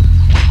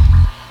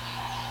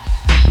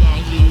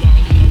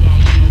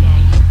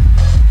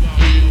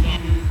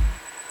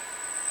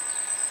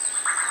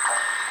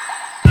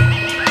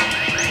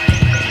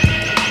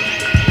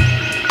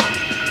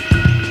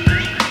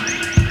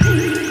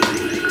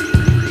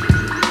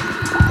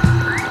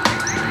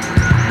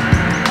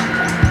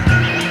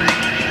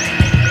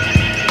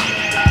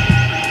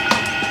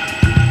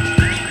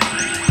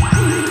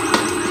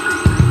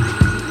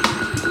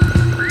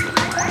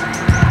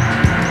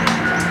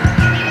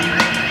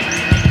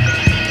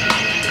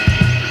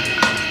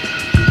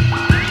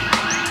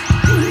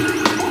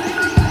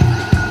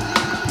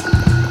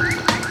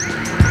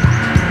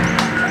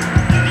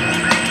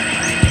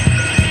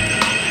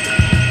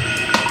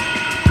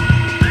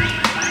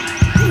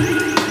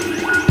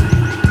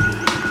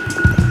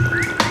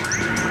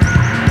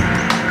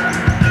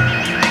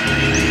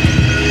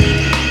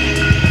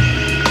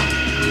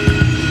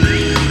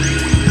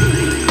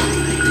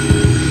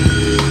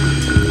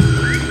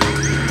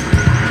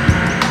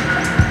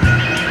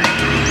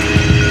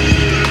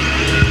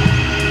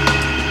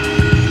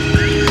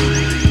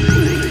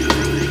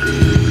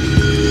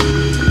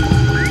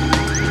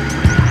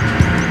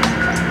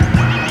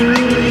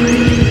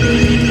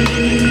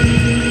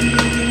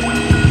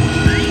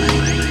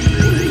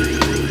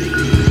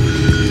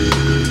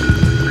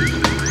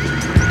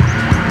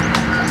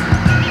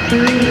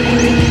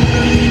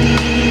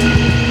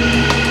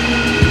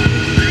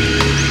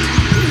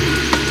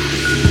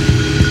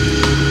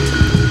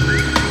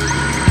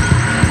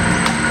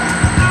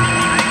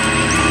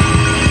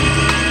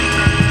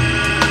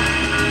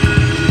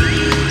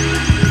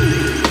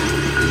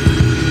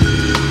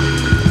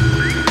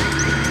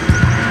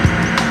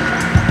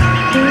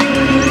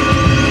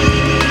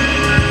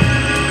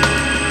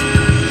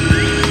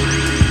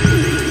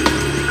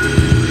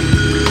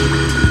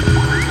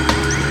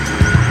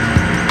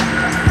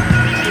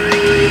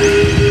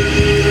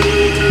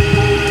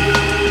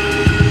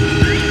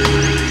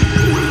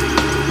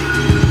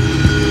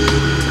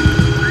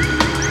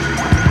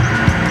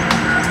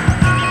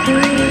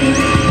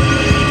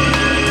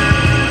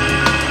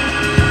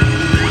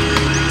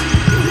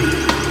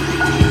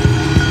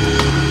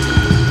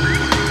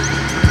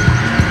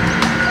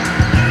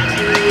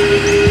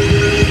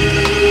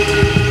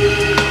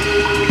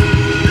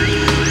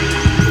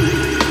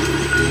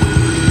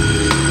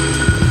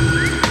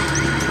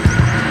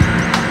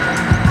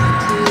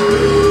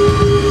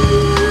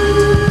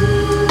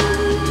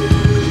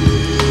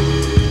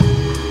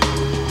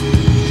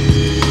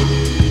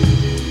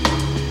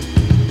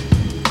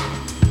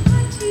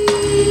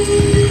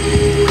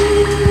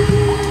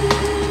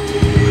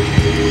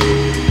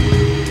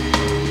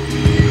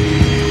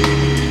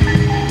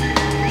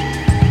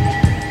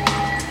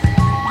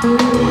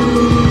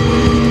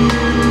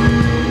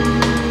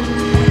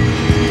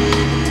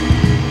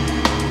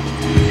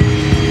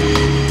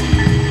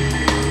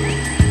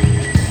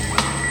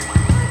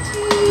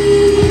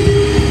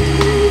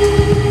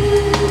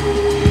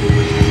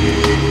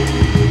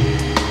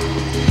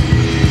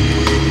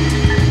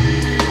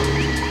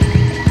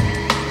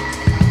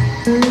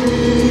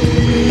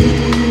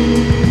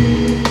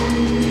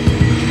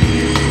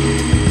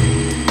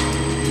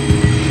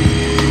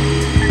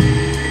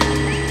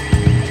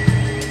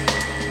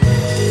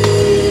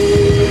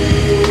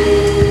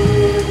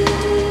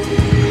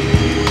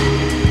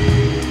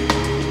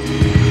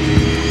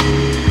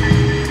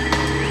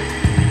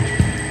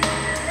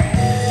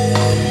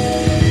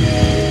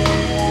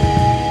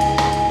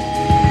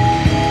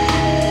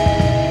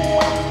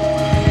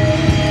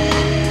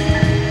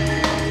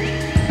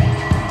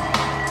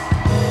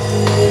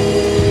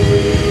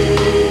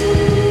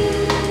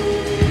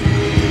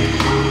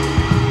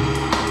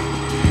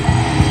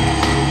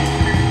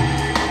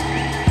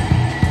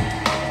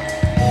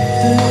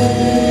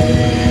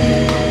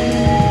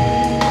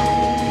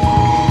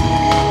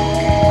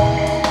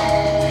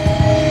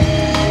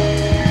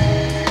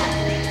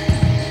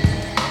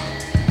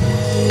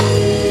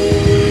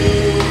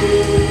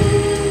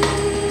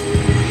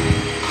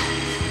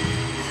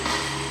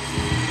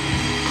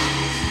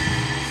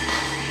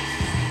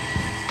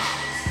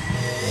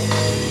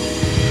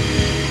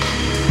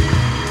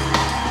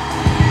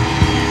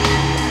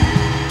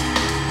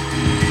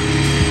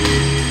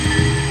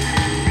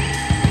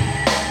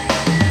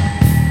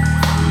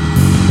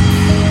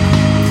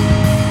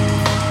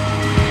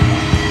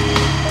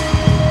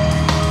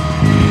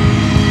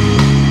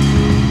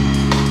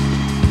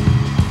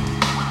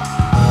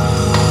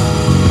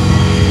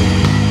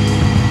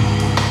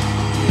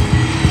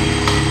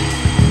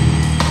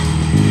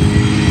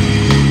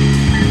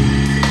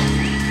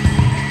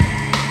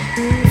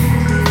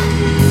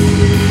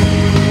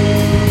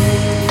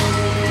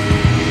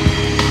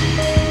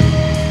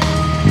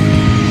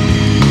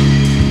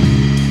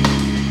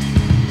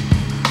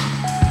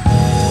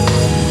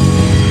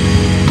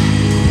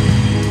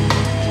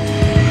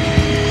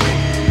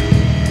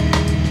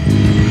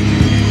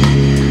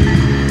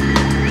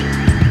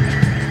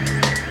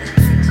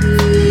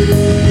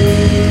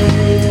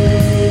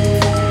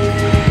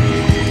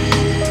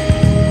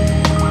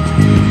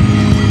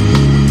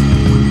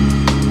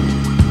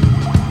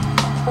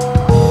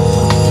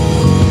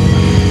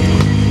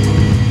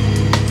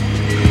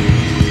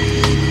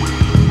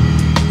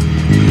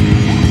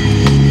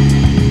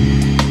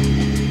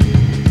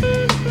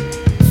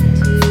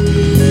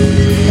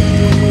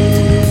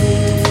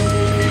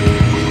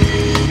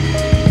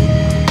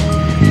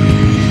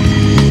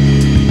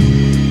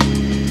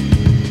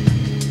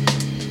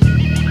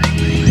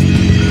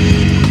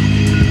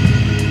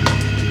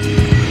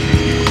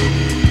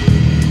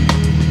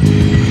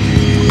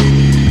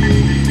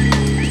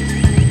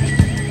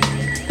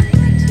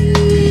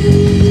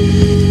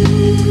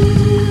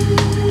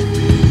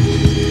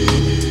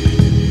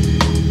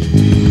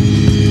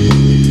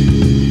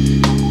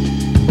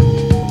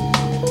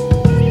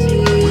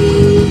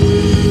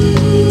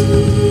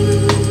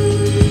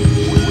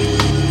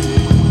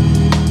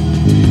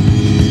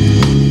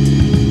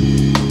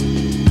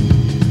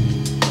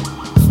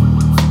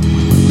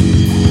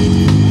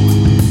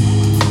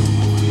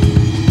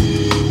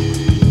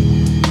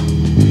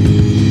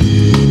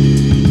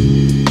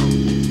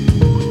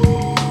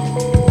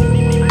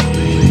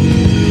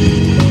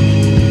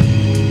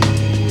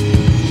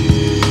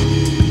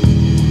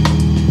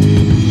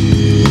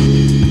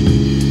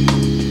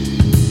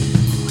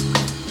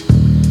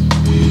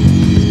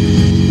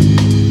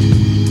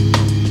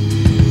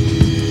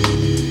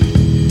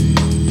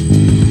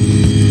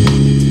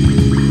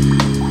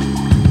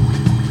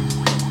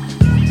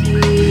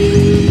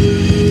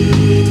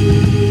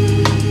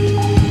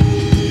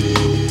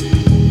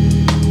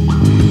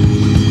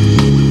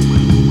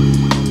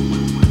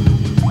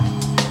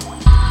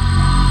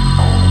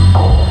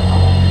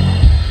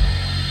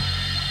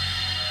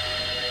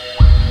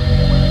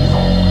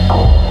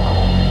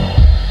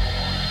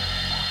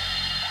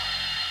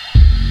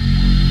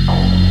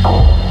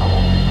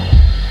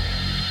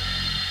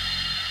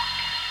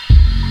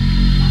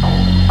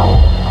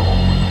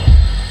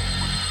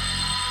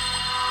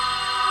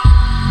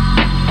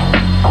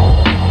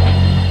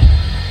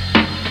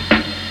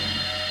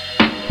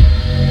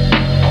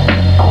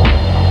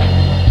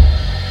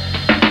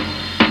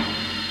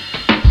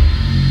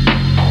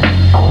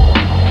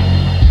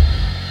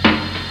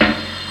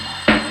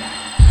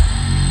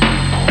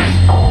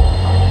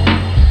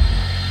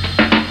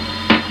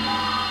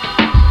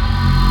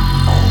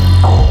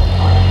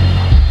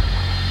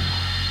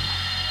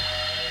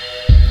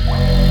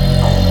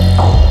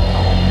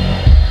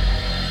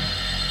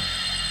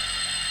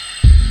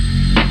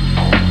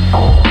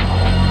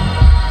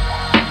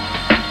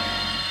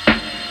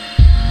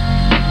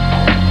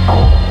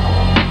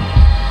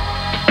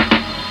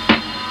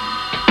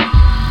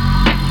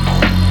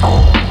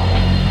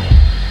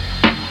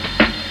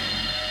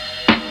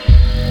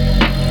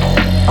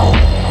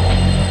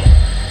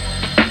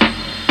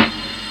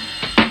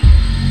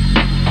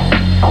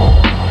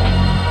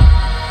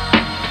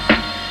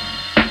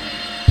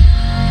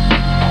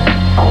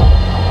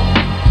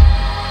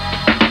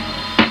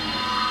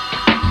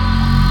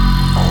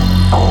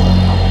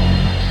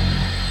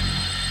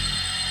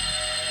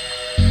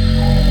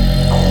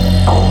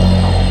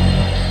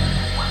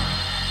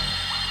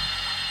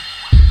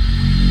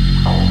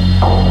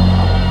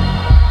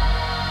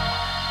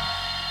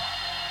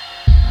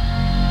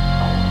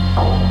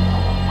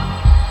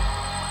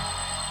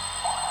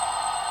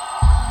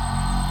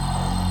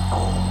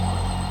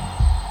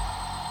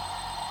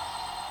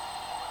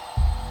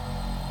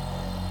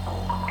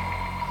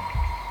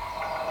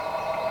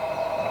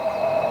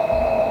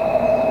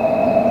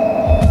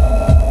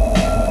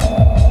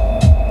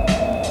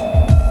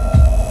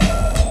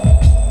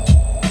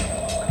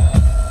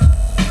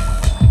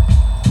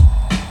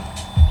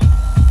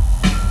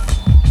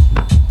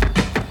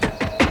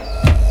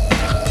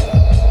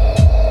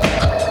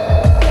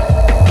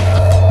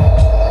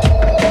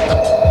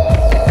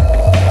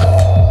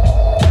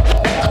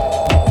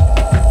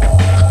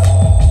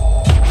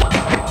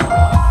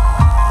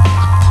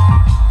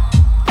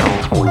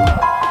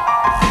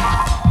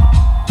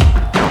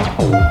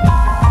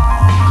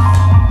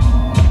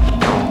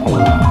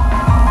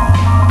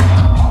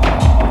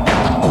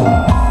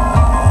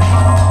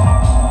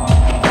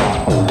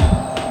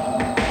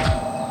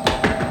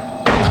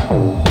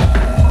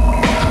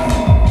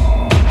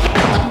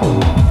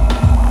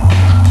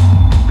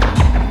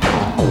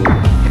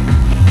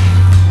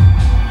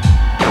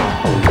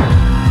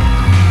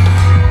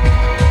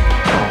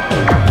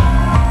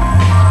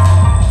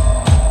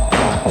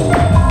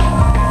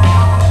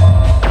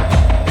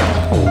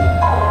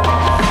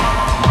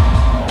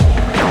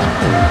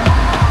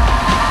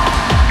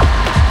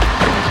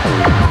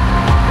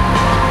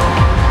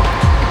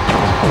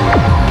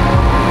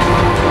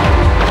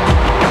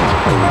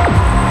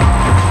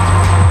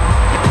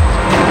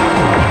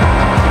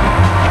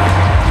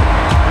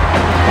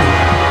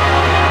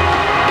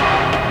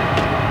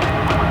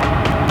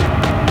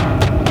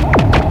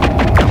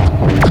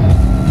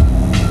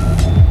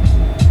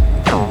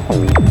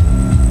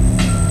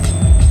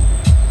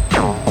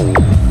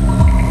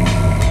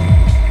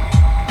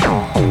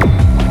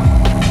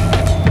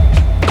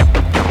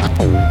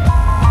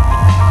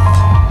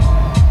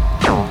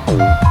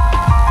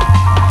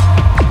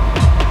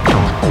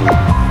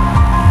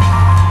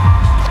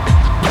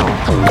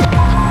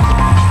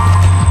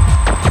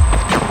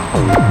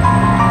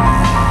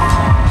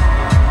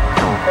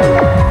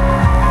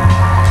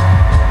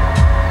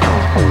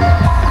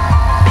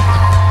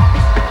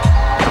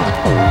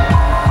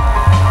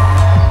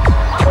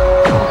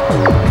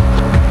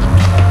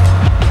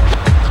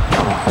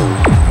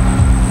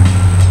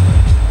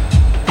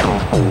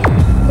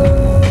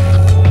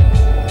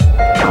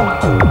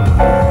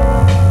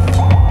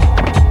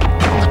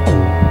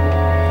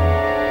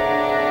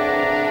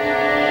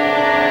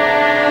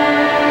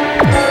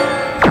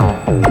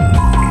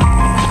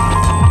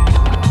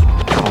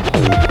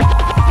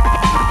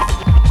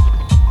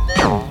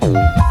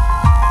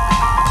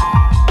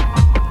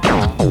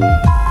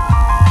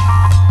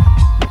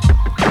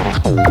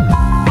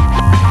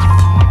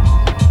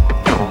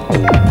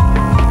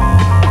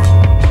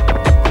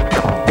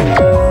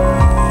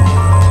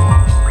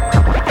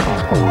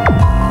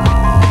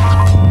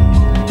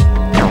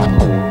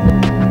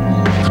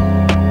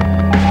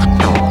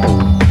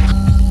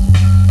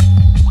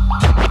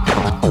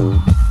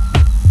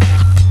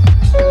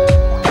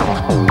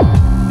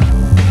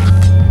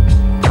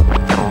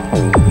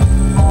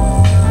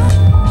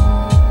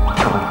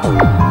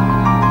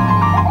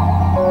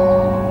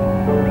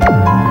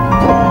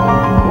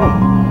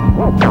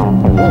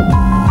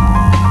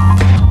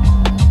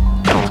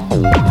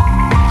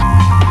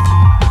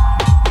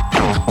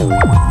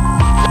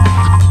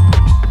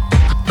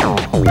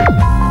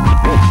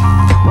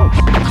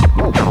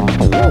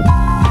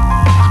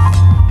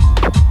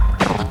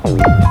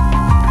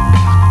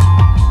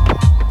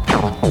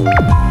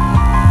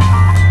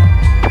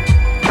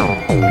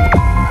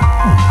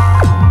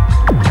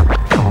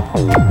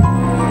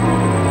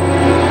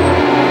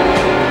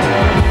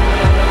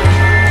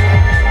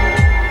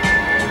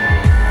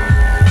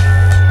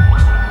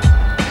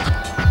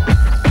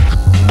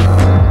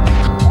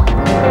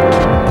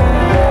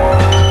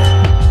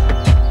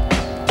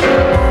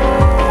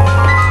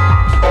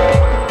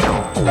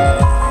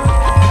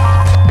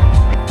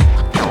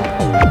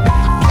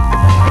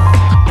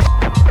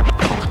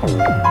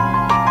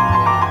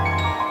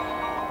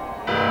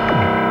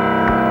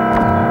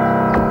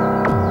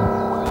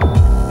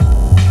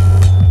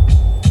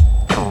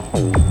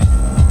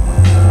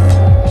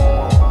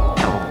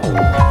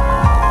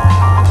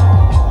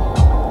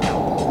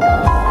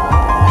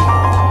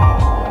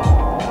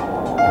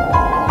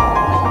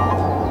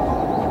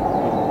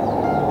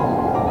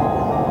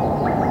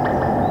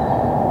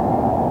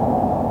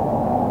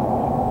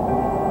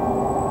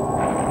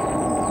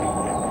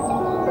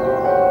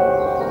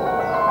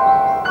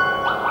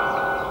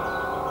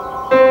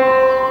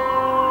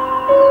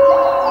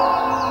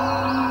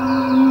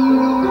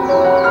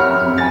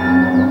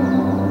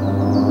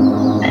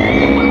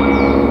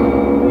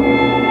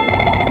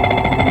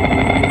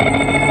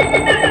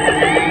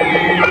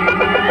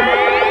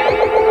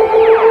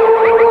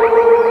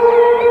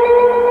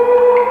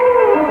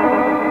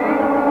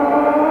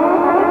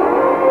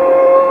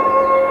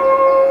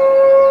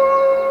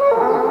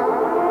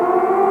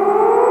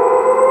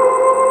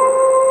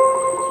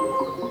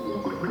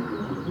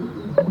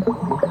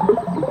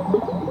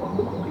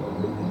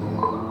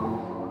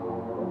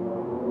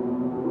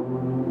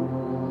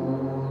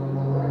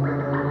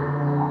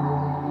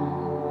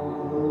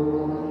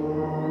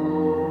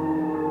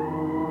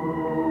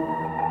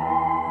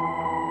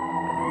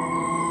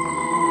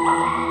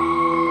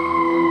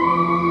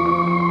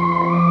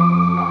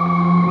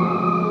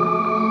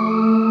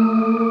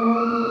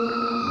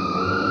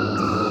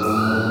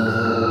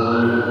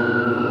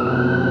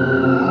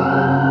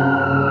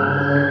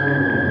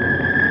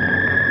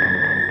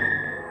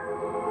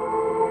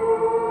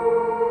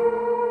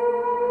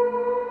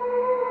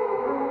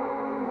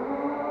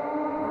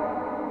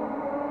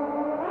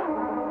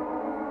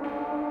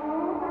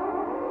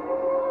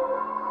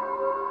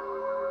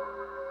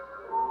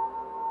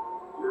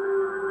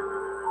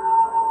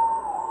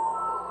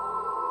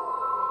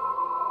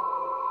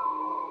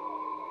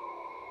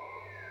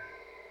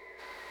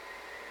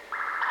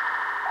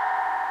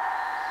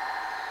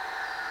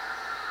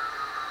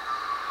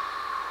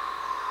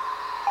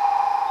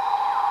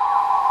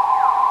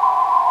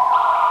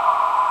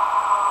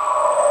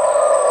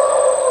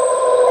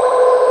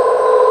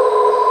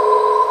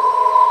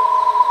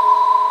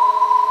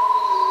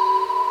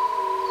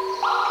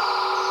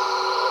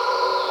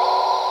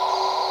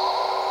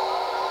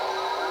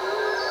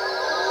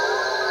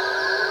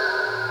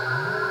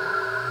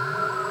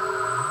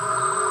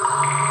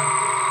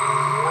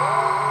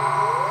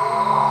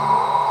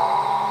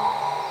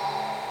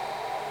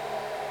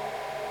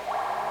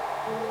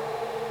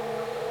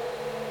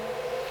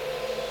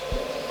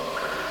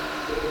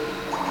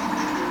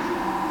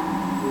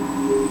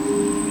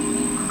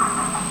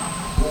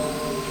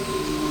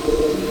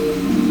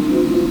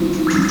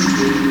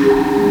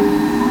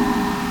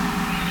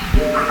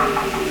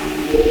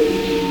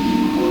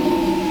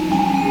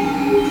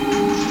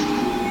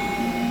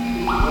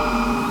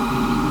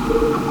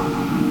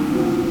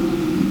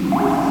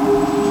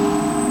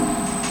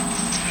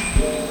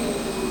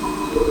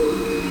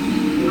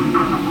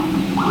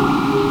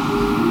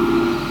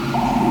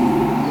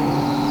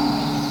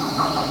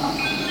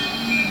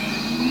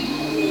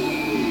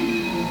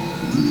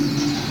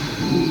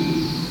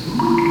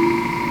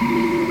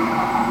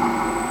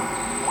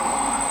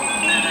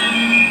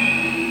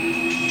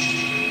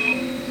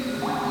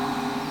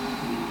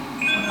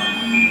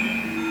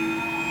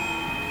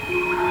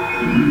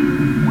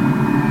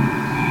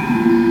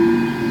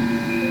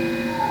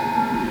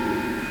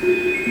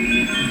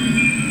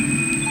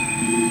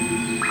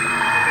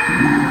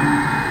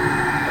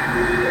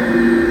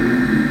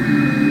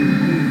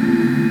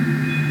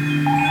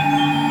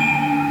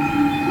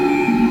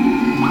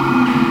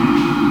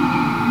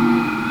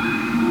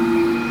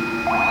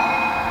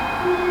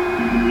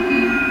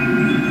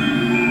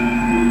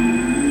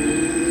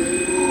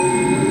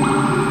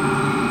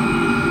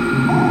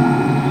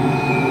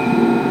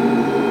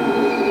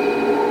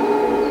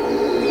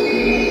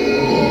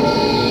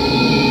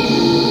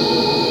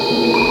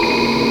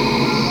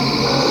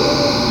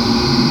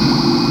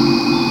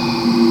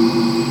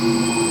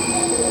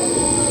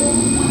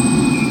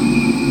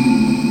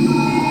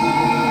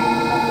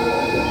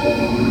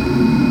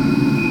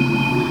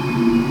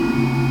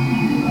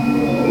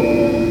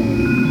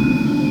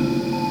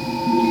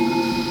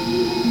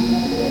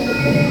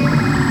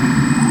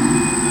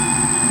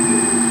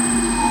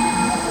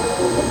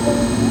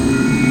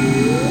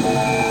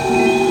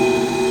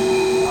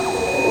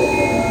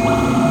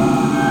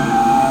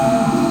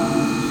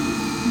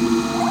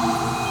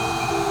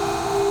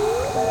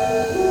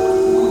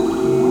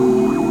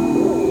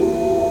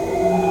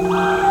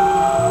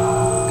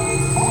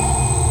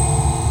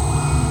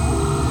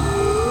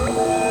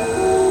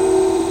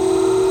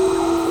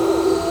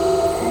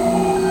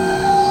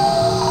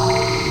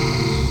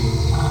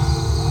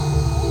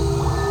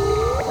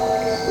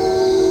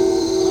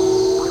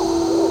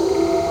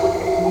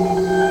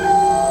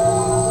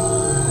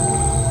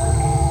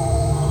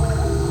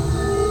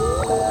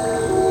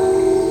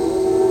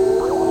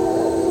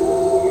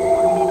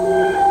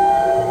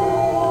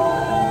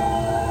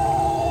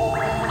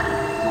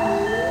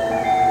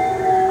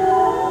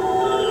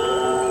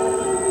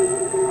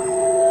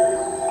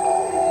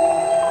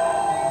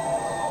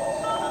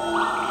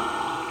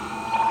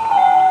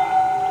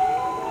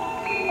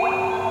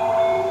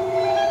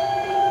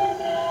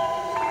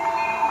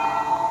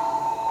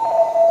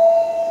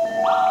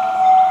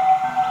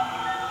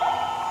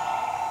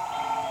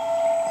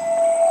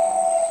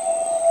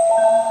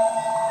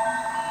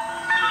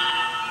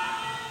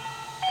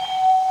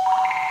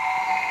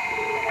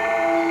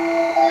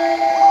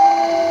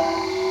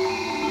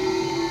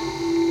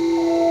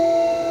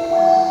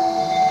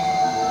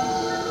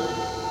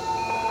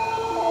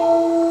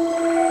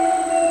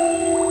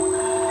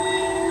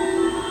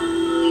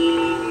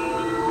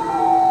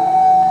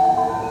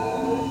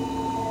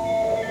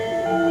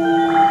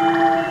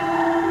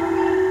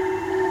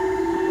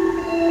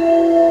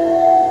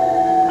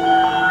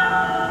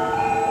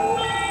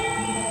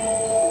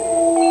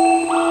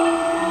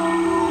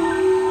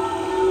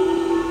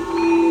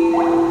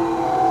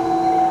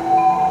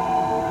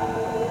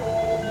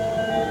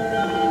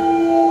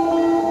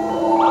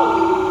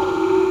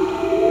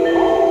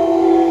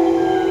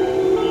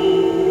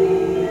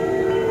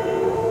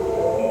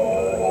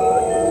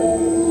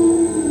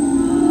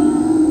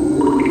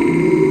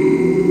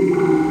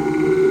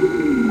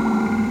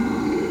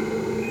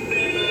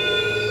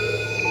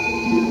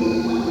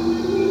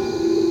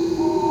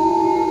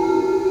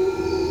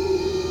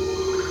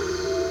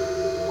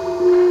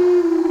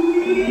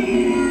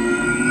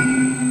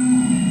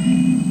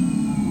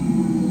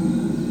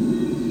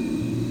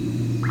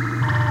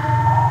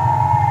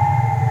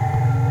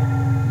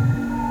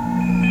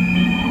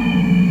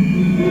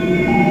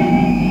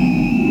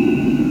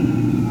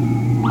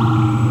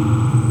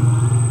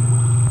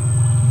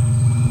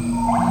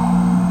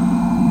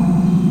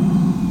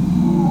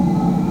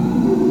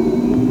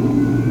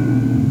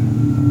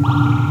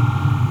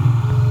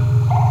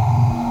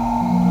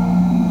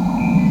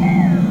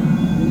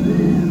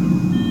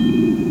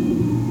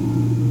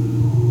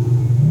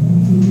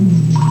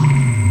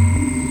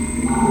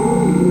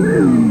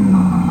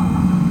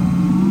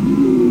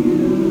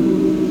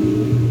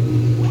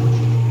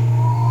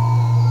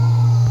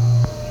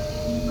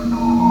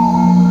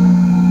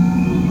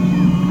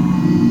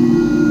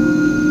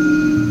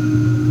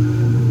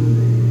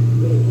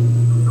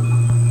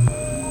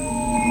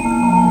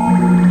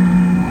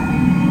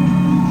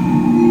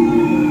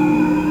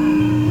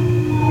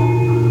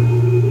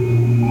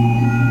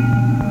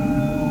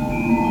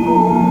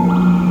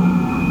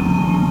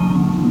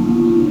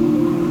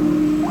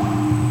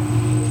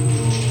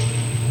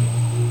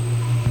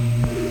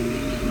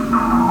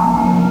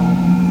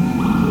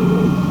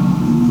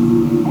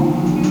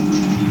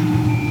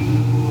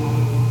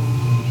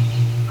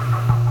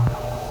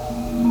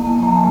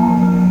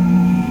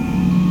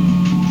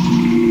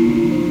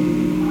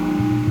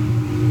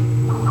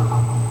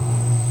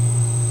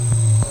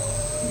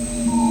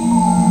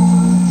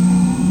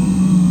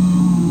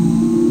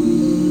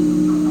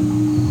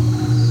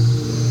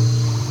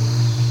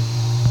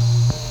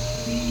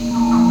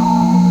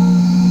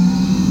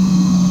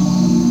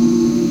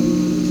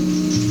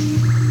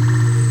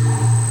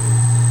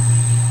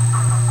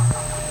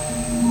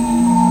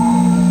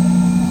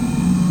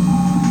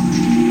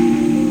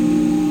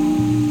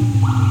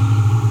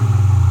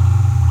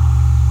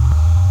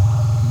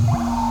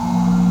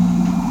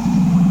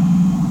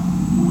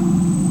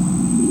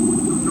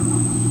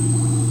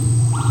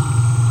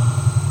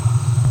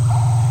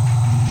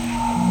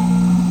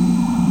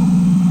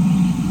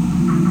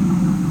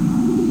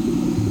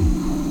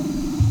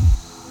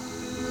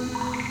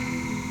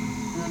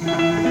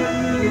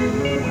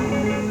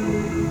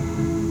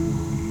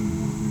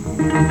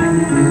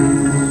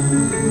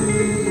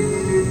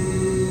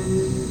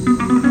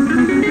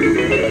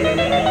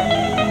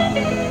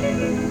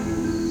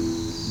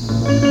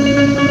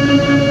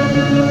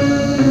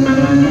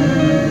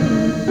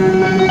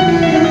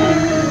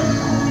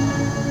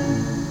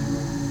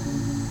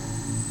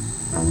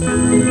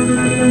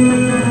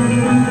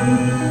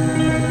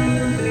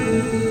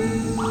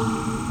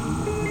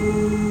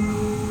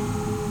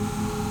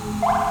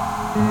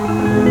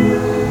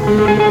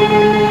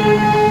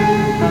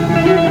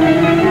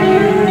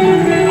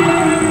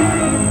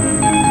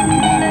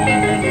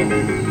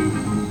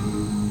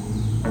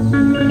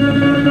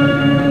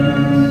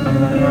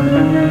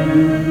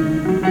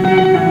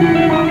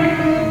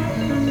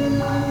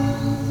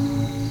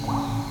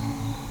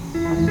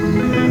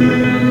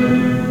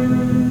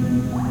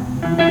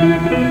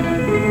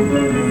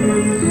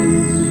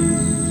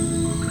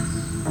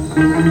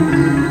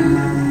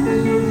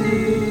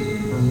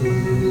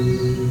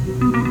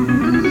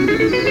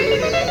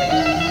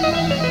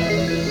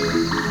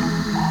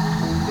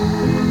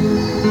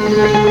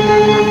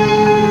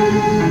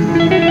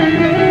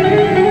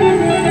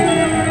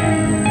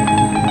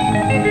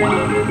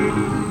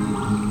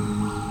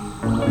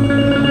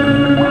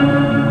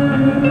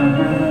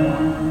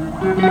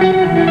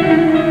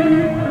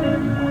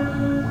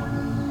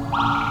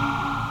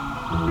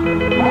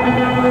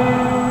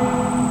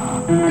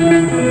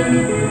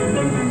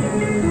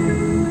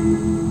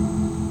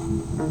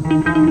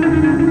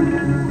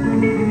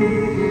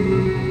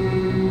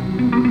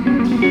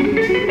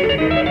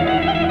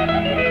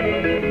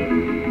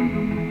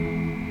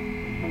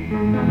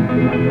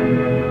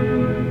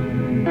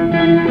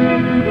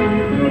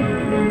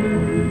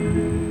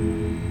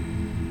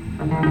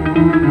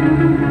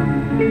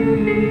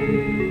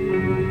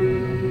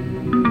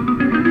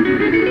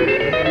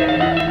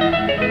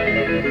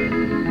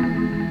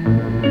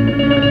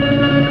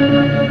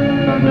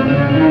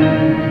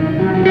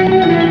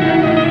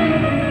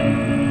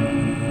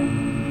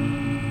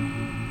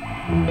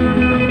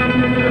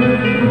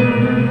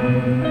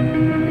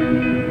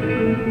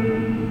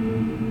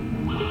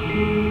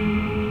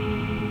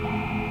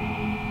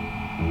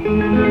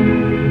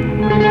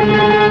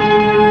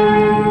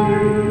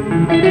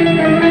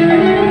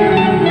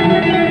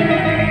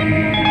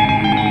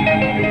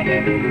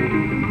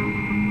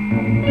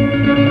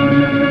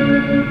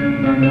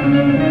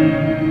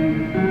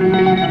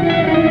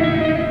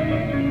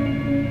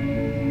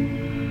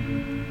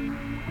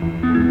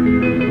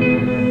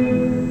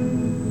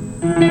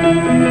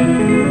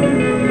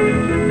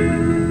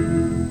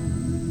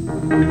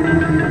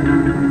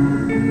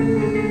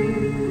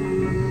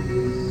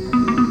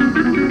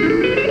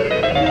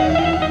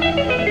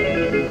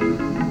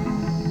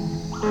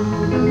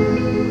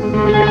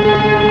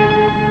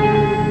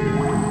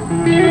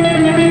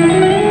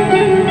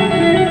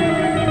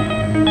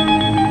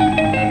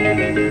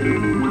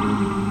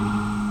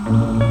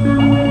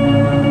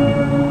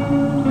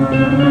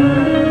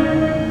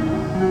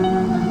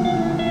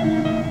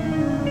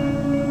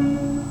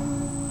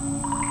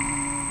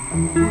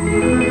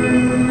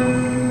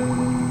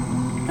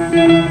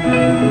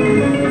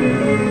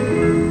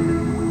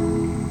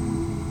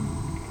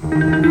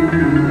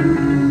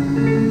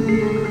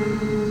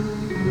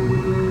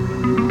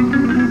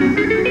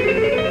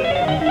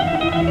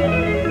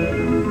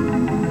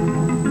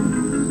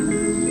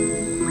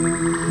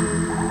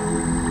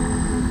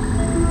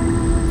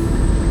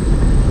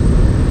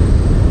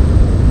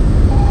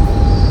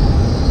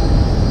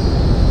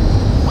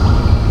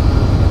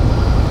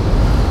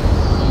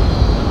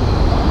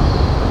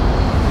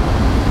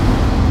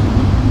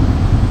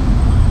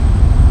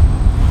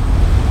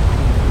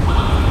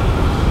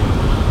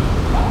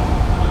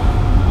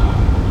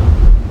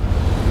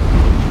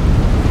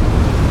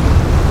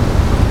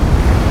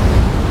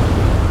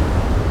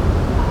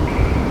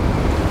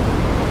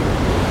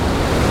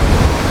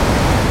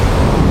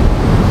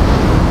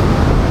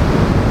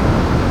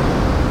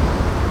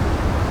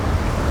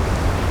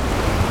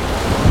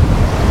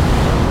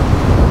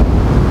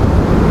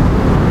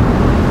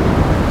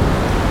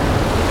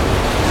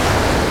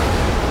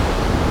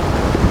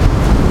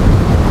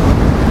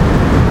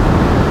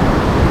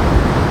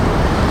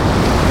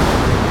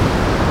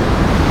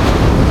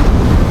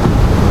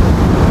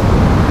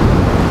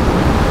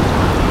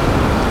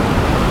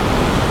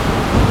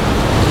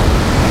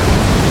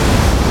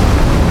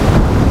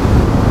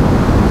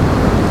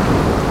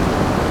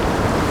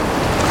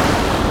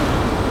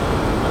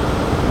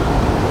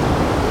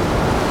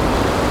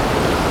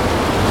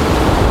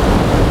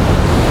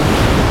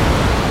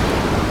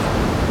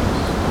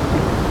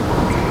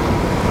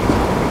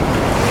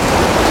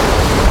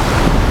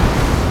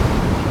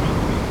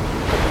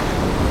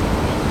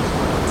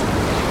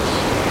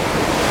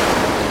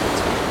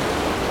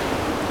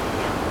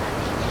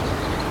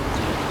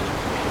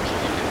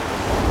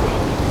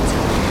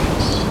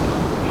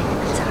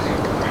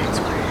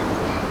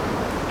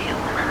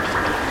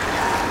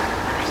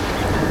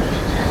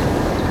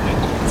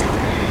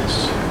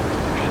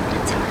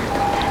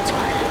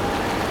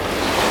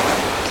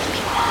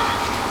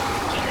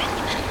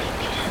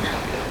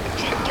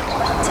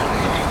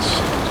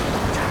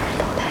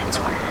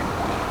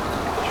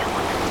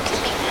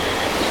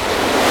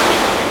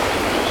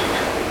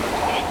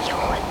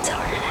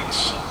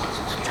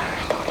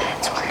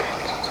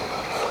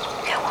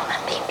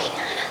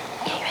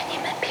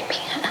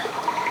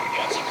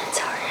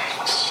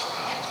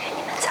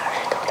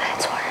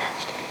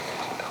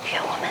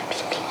 愿我们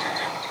平平安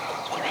安，